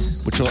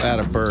 which will add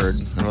a bird.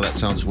 I know that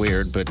sounds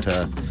weird, but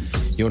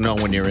you'll know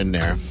when you're in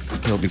there.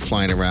 He'll be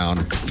flying around,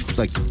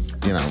 like,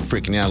 you know,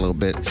 freaking you out a little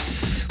bit.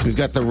 We've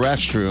got the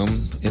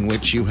restroom in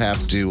which you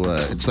have to,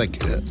 it's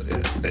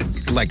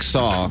like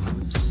Saw.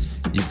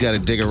 You've got to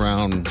dig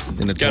around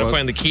in the toilet. Got to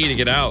find the key to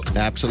get out.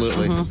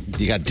 Absolutely.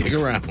 You got to dig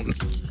around.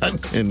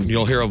 And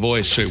you'll hear a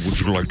voice say, "Would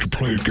you like to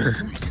play a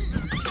game?"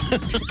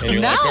 And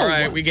you're like, all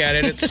right, we get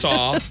it. It's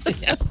Saw.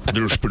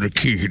 There's been a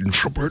key hidden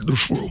somewhere in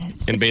this room.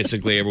 And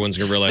basically, everyone's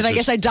going to realize. But I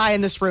guess I die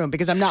in this room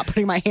because I'm not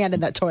putting my hand in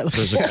that toilet.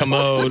 There's a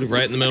commode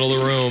right in the middle of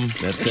the room.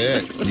 That's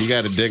it. You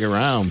got to dig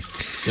around.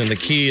 And the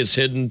key is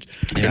hidden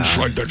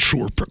inside that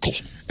sewer pickle.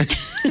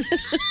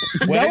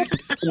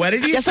 What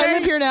did you say? Yes, I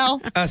live here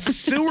now. A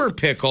sewer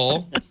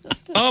pickle?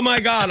 Oh, my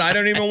God. I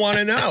don't even want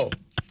to know.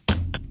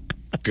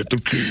 Get the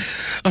key.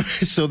 All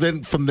right, so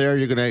then from there,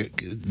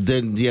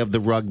 then you have the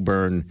rug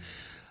burn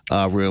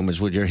room is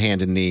with your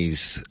hand and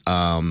knees.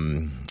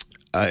 And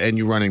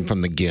you're running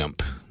from the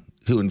GIMP,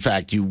 who, in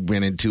fact, you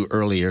ran into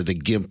earlier, the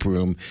GIMP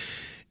room,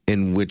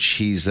 in which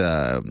he's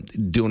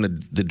doing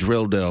the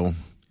drill dough.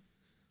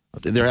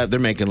 They're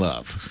making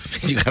love.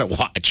 You got to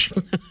watch.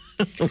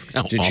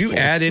 Did you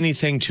add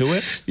anything to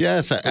it?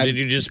 Yes. Or did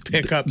you just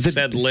pick up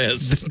said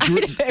list?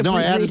 No,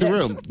 I added the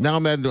room. Now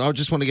I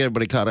just want to get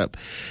everybody caught up.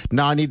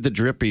 Now I need the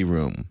drippy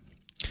room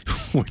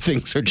where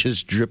things are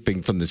just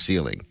dripping from the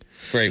ceiling.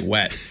 Very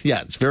wet.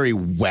 Yeah, it's very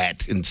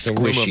wet and squishy.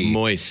 The room of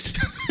moist.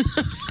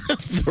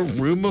 The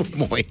room of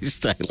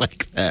moist. I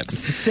like that.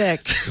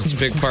 Sick. This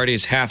Big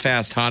Party's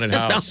half-assed haunted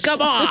house. No,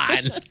 come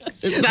on.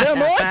 It's not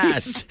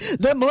half-assed.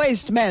 The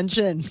moist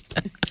mansion.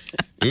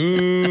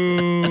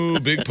 Ooh,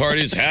 Big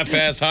Party's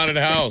half-assed haunted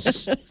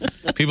house.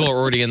 People are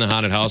already in the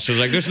haunted house. They're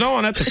like, there's no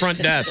one at the front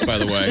desk, by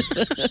the way.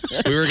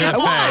 We were going to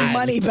pay. I want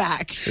money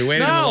back. We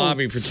waited in the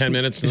lobby for 10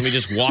 minutes, and then we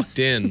just walked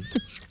in.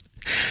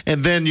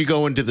 And then you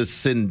go into the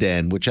Sin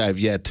Den, which I've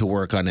yet to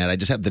work on that. I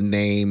just have the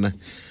name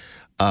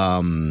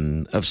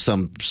of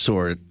some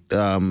sort.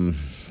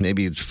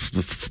 Maybe it's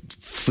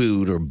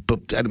food or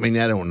book. I mean,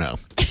 I don't know.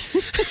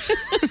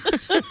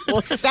 Well,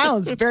 it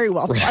sounds very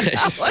well thought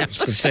out. I was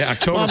going to say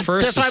October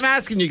 1st. That's why I'm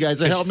asking you guys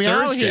to help me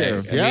out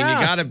here. I mean,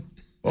 you got to.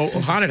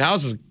 Haunted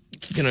houses.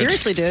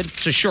 Seriously, dude.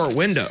 It's a short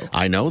window.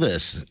 I know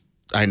this.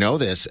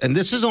 And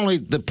this is only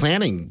the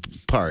planning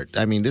part.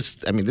 I mean,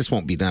 this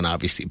won't be done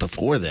obviously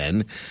before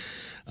then.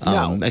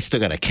 No. I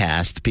still got to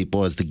cast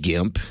people as the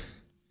GIMP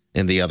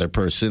and the other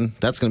person.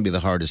 That's going to be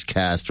the hardest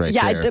cast there.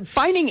 Yeah,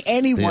 finding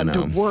anyone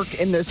to work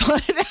in this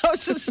haunted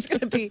house is going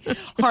to be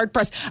hard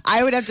pressed.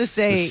 I would have to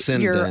say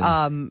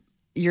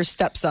your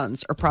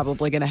stepsons are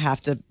probably going to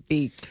have to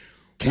be.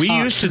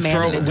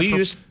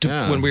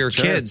 When we were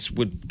kids,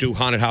 would do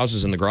haunted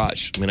houses in the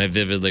garage. I mean, I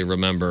vividly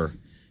remember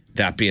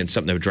that being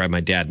something that would drive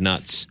my dad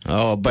nuts.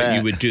 Oh, but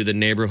you would do the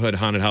neighborhood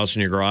haunted house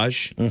in your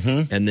garage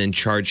and then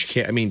charge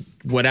kids. I mean,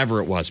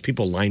 whatever it was,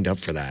 people lined up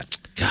for that.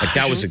 Gosh. Like,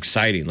 that was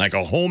exciting. Like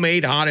a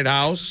homemade haunted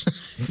house.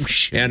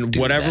 And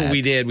whatever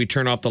we did, we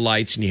turned off the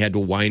lights and you had to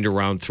wind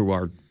around through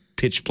our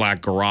pitch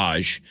black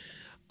garage.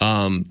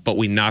 But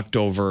we knocked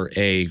over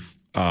a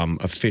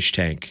fish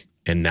tank,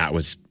 and that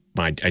was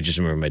I just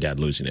remember my dad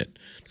losing it.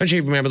 Don't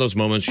you remember those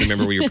moments? You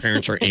remember where your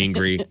parents are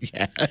angry?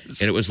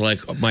 Yes. And it was like,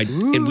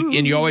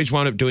 and you always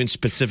wound up doing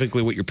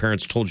specifically what your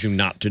parents told you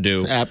not to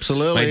do.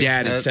 Absolutely. My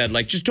dad had said,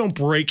 like, just don't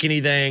break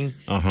anything.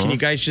 Can you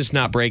guys just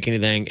not break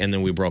anything? And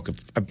then we broke a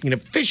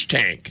fish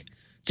tank.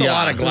 It's a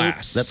lot of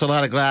glass. That's a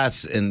lot of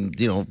glass and,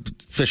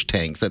 fish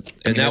tanks.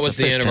 That was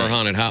the end of our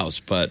haunted house.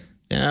 But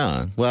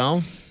yeah,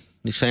 well,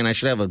 you're saying I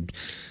should have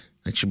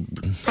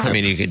I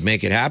mean, you could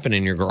make it happen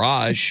in your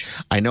garage.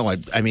 I know.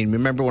 I mean,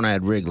 remember when I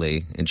had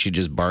Wrigley and she'd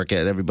just bark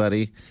at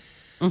everybody?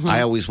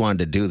 I always wanted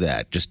to do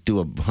that. Just do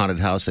a haunted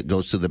house that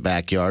goes through the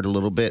backyard a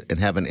little bit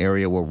and have an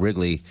area where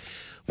Wrigley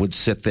would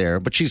sit there.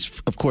 But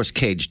she's, of course,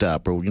 caged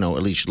up or,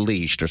 at least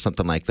leashed or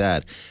something like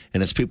that.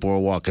 And as people are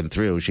walking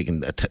through, she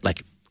can,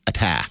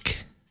 attack.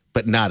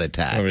 But not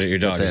attack. Oh, your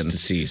dog is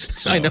deceased.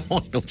 So. I know.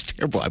 It's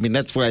terrible. I mean,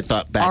 that's what I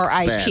thought back then.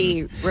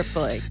 R.I.P.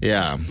 Ripley.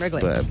 Yeah.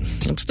 Wrigley. But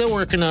I'm still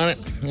working on it.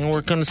 I'm going to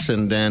work on the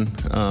Sin Den.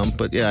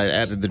 But, yeah, I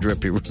added the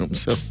drippy room.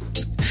 So,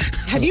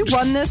 have you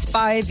run this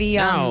by the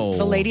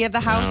lady of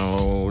the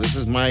house? No, this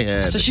is my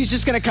head. So she's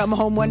just going to come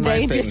home one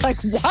day and be like,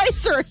 why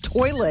is there a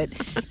toilet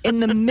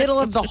in the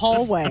middle of the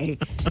hallway?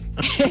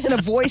 And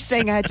a voice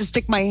saying I had to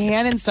stick my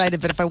hand inside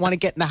of it if I want to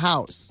get in the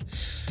house.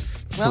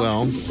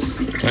 Well,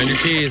 find your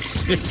keys.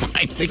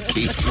 Find the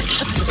keys.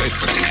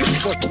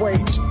 Wait.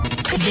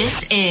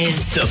 This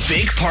is the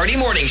Big Party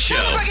Morning Show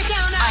on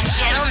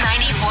Channel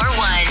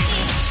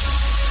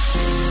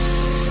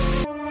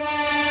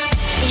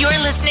 94.1. You're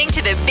listening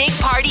to the Big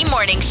Party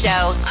Morning Show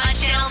on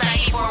Channel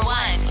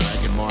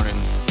 94.1. Good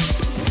morning.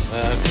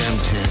 Welcome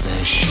to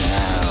the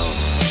show.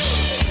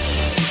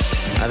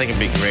 I think it'd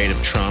be great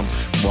if Trump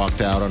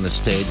walked out on the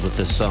stage with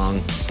this song.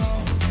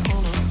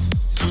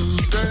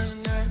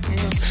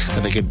 I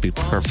think it'd be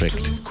perfect.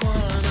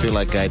 I feel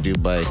like I do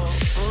by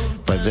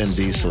Vin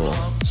Diesel.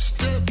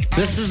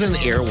 This is an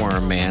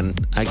earworm, man.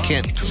 I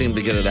can't seem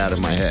to get it out of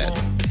my head.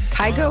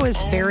 Kygo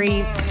is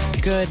very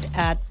good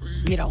at,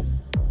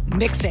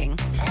 mixing.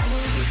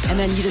 And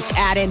then you just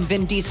add in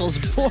Vin Diesel's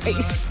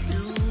voice.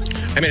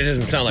 I mean, it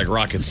doesn't sound like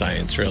rocket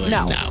science, really.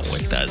 No. No,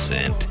 it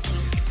doesn't.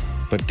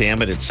 But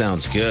damn it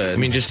sounds good. I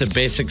mean, just a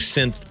basic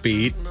synth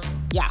beat.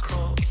 Yeah.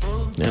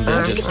 And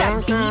then Get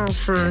that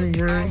beat.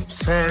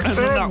 And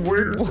then that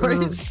weird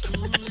voice.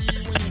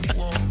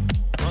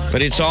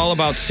 But it's all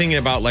about singing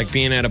about like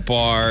being at a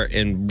bar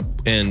and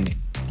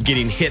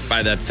getting hit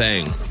by that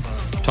thing.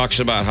 Talks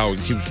about how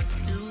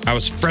I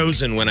was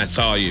frozen when I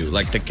saw you,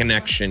 like the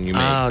connection you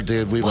made. Oh,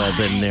 dude, we've all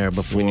been there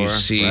before. When you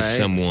see right?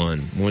 someone,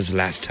 when was the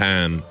last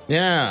time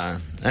Yeah.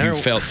 you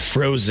felt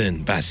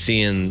frozen by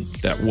seeing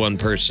that one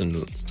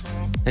person?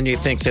 And you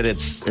think that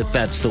if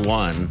that's the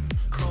one,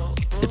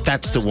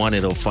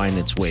 it'll find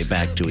its way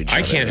back to each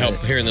other. I can't help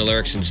hearing the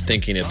lyrics and just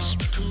thinking it's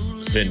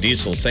Vin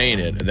Diesel saying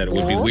it, that it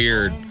would be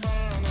weird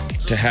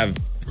to have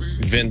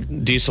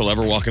Vin Diesel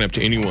ever walking up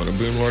to anyone and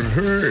being like,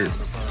 hey,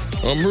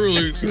 I'm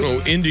really,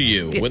 into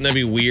you. Wouldn't that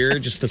be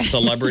weird? Just the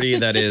celebrity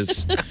that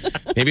is.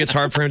 Maybe it's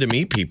hard for him to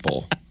meet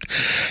people.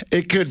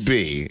 It could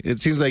be. It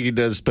seems like he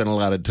does spend a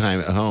lot of time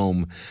at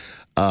home,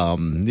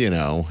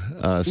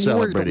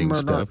 celebrating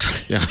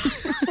stuff. Yeah.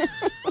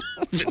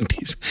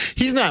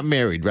 He's not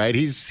married, right?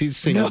 He's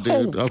single,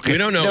 dude. Okay. We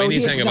don't know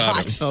anything about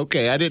him.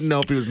 Okay, I didn't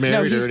know if he was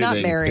married or anything.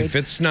 Not married. If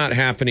it's not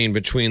happening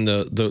between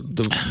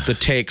the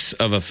takes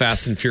of a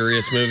Fast and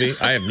Furious movie,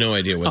 I have no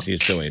idea what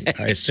he's doing.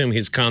 I assume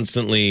he's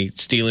constantly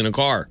stealing a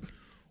car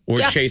or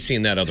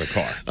chasing that other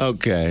car.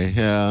 Okay,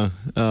 yeah.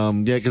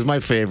 Because my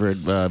favorite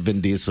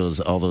Vin Diesel is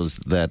all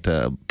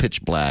that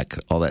Pitch Black,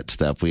 all that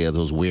stuff. We have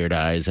those weird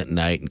eyes at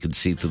night and can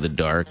see through the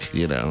dark.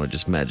 I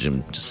just imagine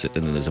him just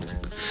sitting in his.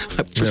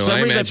 For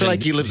some reason, I feel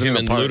like he lives in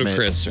an apartment. Him and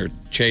Ludacris are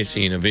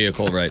chasing a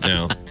vehicle right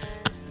now.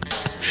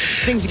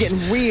 Things are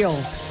getting real.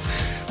 All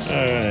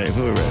right,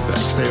 we'll be right back.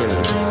 Stay with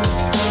us.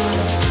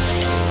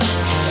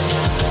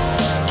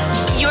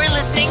 You're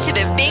listening to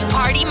the Big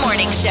Party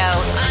Morning Show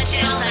on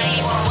Channel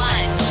 94.1.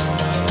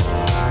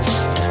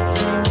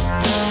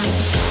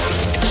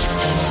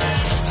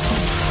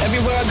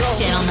 Everywhere I go.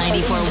 Channel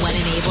 94.1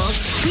 enabled.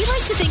 We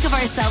like to think of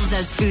ourselves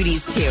as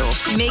foodies too.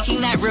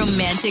 Making that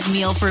romantic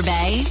meal for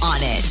Bay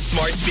on it.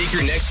 Smart speaker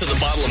next to the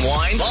bottle of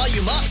wine.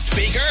 Volume up,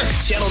 speaker.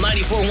 Channel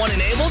 94.1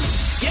 enabled.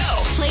 Yo.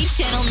 Play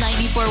Channel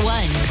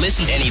 94.1.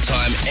 Listen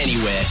anytime,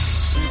 anywhere.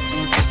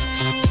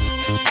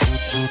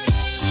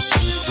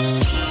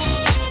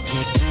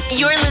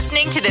 You're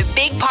listening to the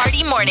Big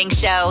Party Morning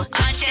Show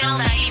on Channel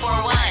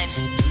 94.1.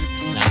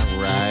 All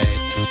right.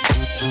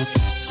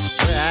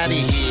 We're out of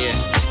here.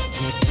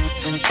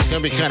 It's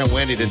going to be kind of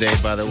windy today,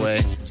 by the way.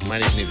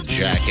 Might even need a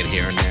jacket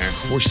here and there.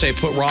 Or say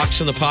put rocks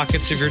in the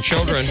pockets of your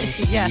children.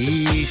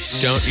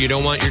 Yes. You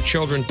don't want your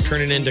children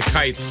turning into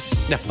kites.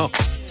 No,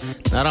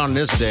 not on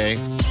this day.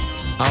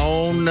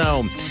 Oh,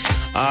 no.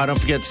 Don't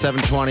forget,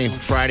 7:20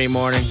 Friday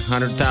morning,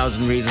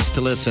 100,000 reasons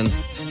to listen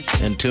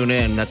and tune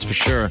in, that's for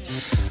sure.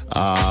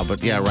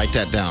 But yeah, write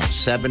that down.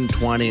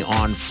 7:20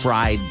 on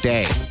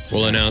Friday.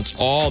 We'll announce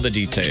all the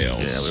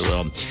details. Yeah, we will.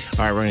 All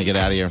right, we're going to get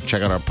out of here.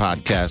 Check out our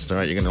podcast. All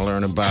right, you're going to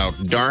learn about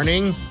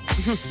darning.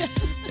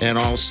 And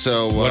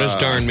also... What does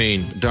darn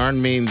mean?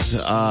 Darn means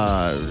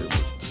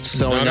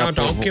sewing up...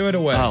 don't give it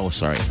away. Oh,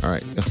 sorry. All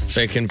right.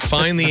 They can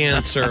find the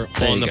answer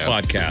on the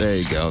podcast. There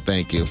you go.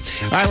 Thank you.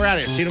 All right, we're out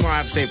of here. See you tomorrow.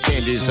 Have a safe day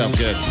and do yourself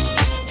good.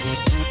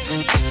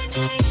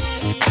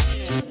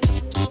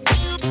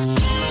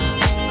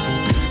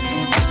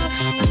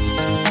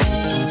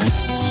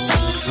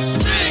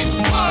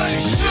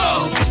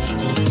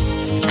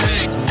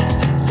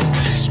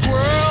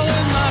 Squirrel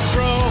in my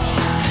fro.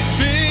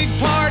 Big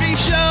party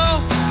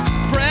show.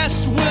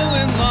 Breast will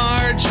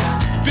enlarge.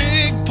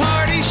 Big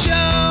party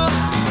show.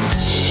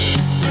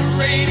 The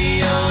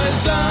radio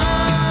is on.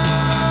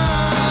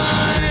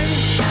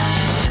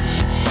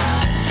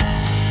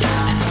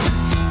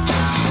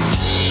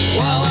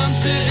 While I'm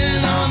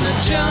sitting on the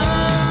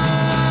john.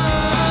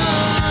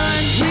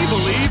 We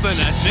believe in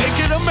a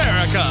naked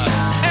America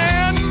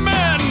and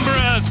man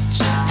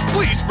breasts.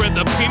 Please spread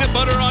the peanut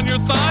butter on your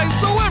thighs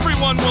so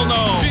everyone will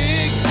know.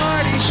 Big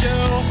party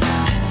show.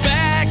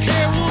 Back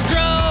hair will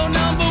grow.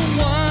 Number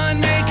one,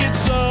 make it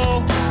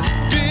so.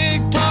 Big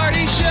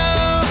party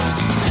show.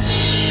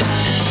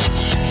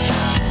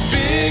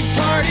 Big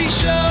party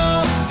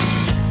show.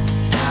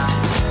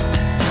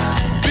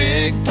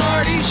 Big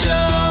party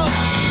show.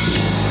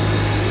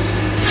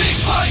 Big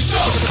party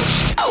show.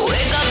 I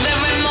wake up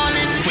every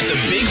morning With the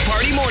Big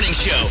Party Morning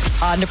Morning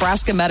Show.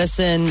 Nebraska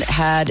Medicine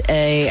had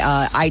a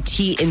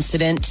IT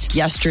incident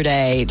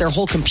yesterday. Their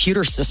whole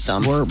computer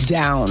system were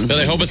down. But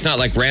I hope it's not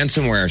like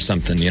ransomware or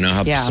something. You know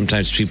how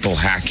sometimes people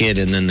hack it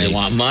and then they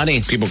want money.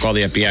 People call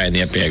the FBI and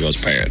the FBI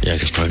goes pay it. Yeah,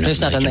 there's probably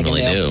There's nothing they can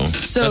really do.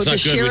 So that's not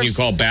good when you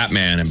call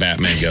Batman and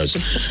Batman goes,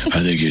 I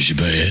think you should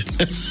pay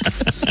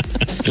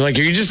it. You're like,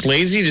 are you just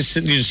lazy? You're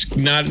just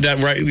not that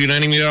right. You're not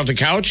even getting off the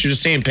couch. You're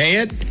just saying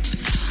pay it.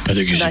 I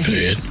think you should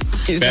pay it.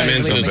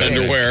 Batman's in his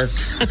underwear.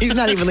 He's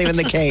not even leaving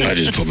the cave. I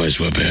just put my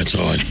sweatpants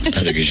on.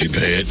 I think you should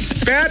pay it.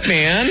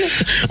 Batman,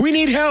 we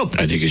need help.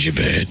 I think you should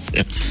pay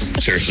it.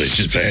 Seriously,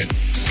 just pay it.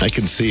 I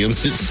can see him in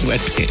his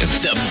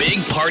sweatpants. The Big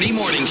Party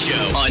Morning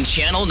Show on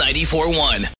Channel 94.1.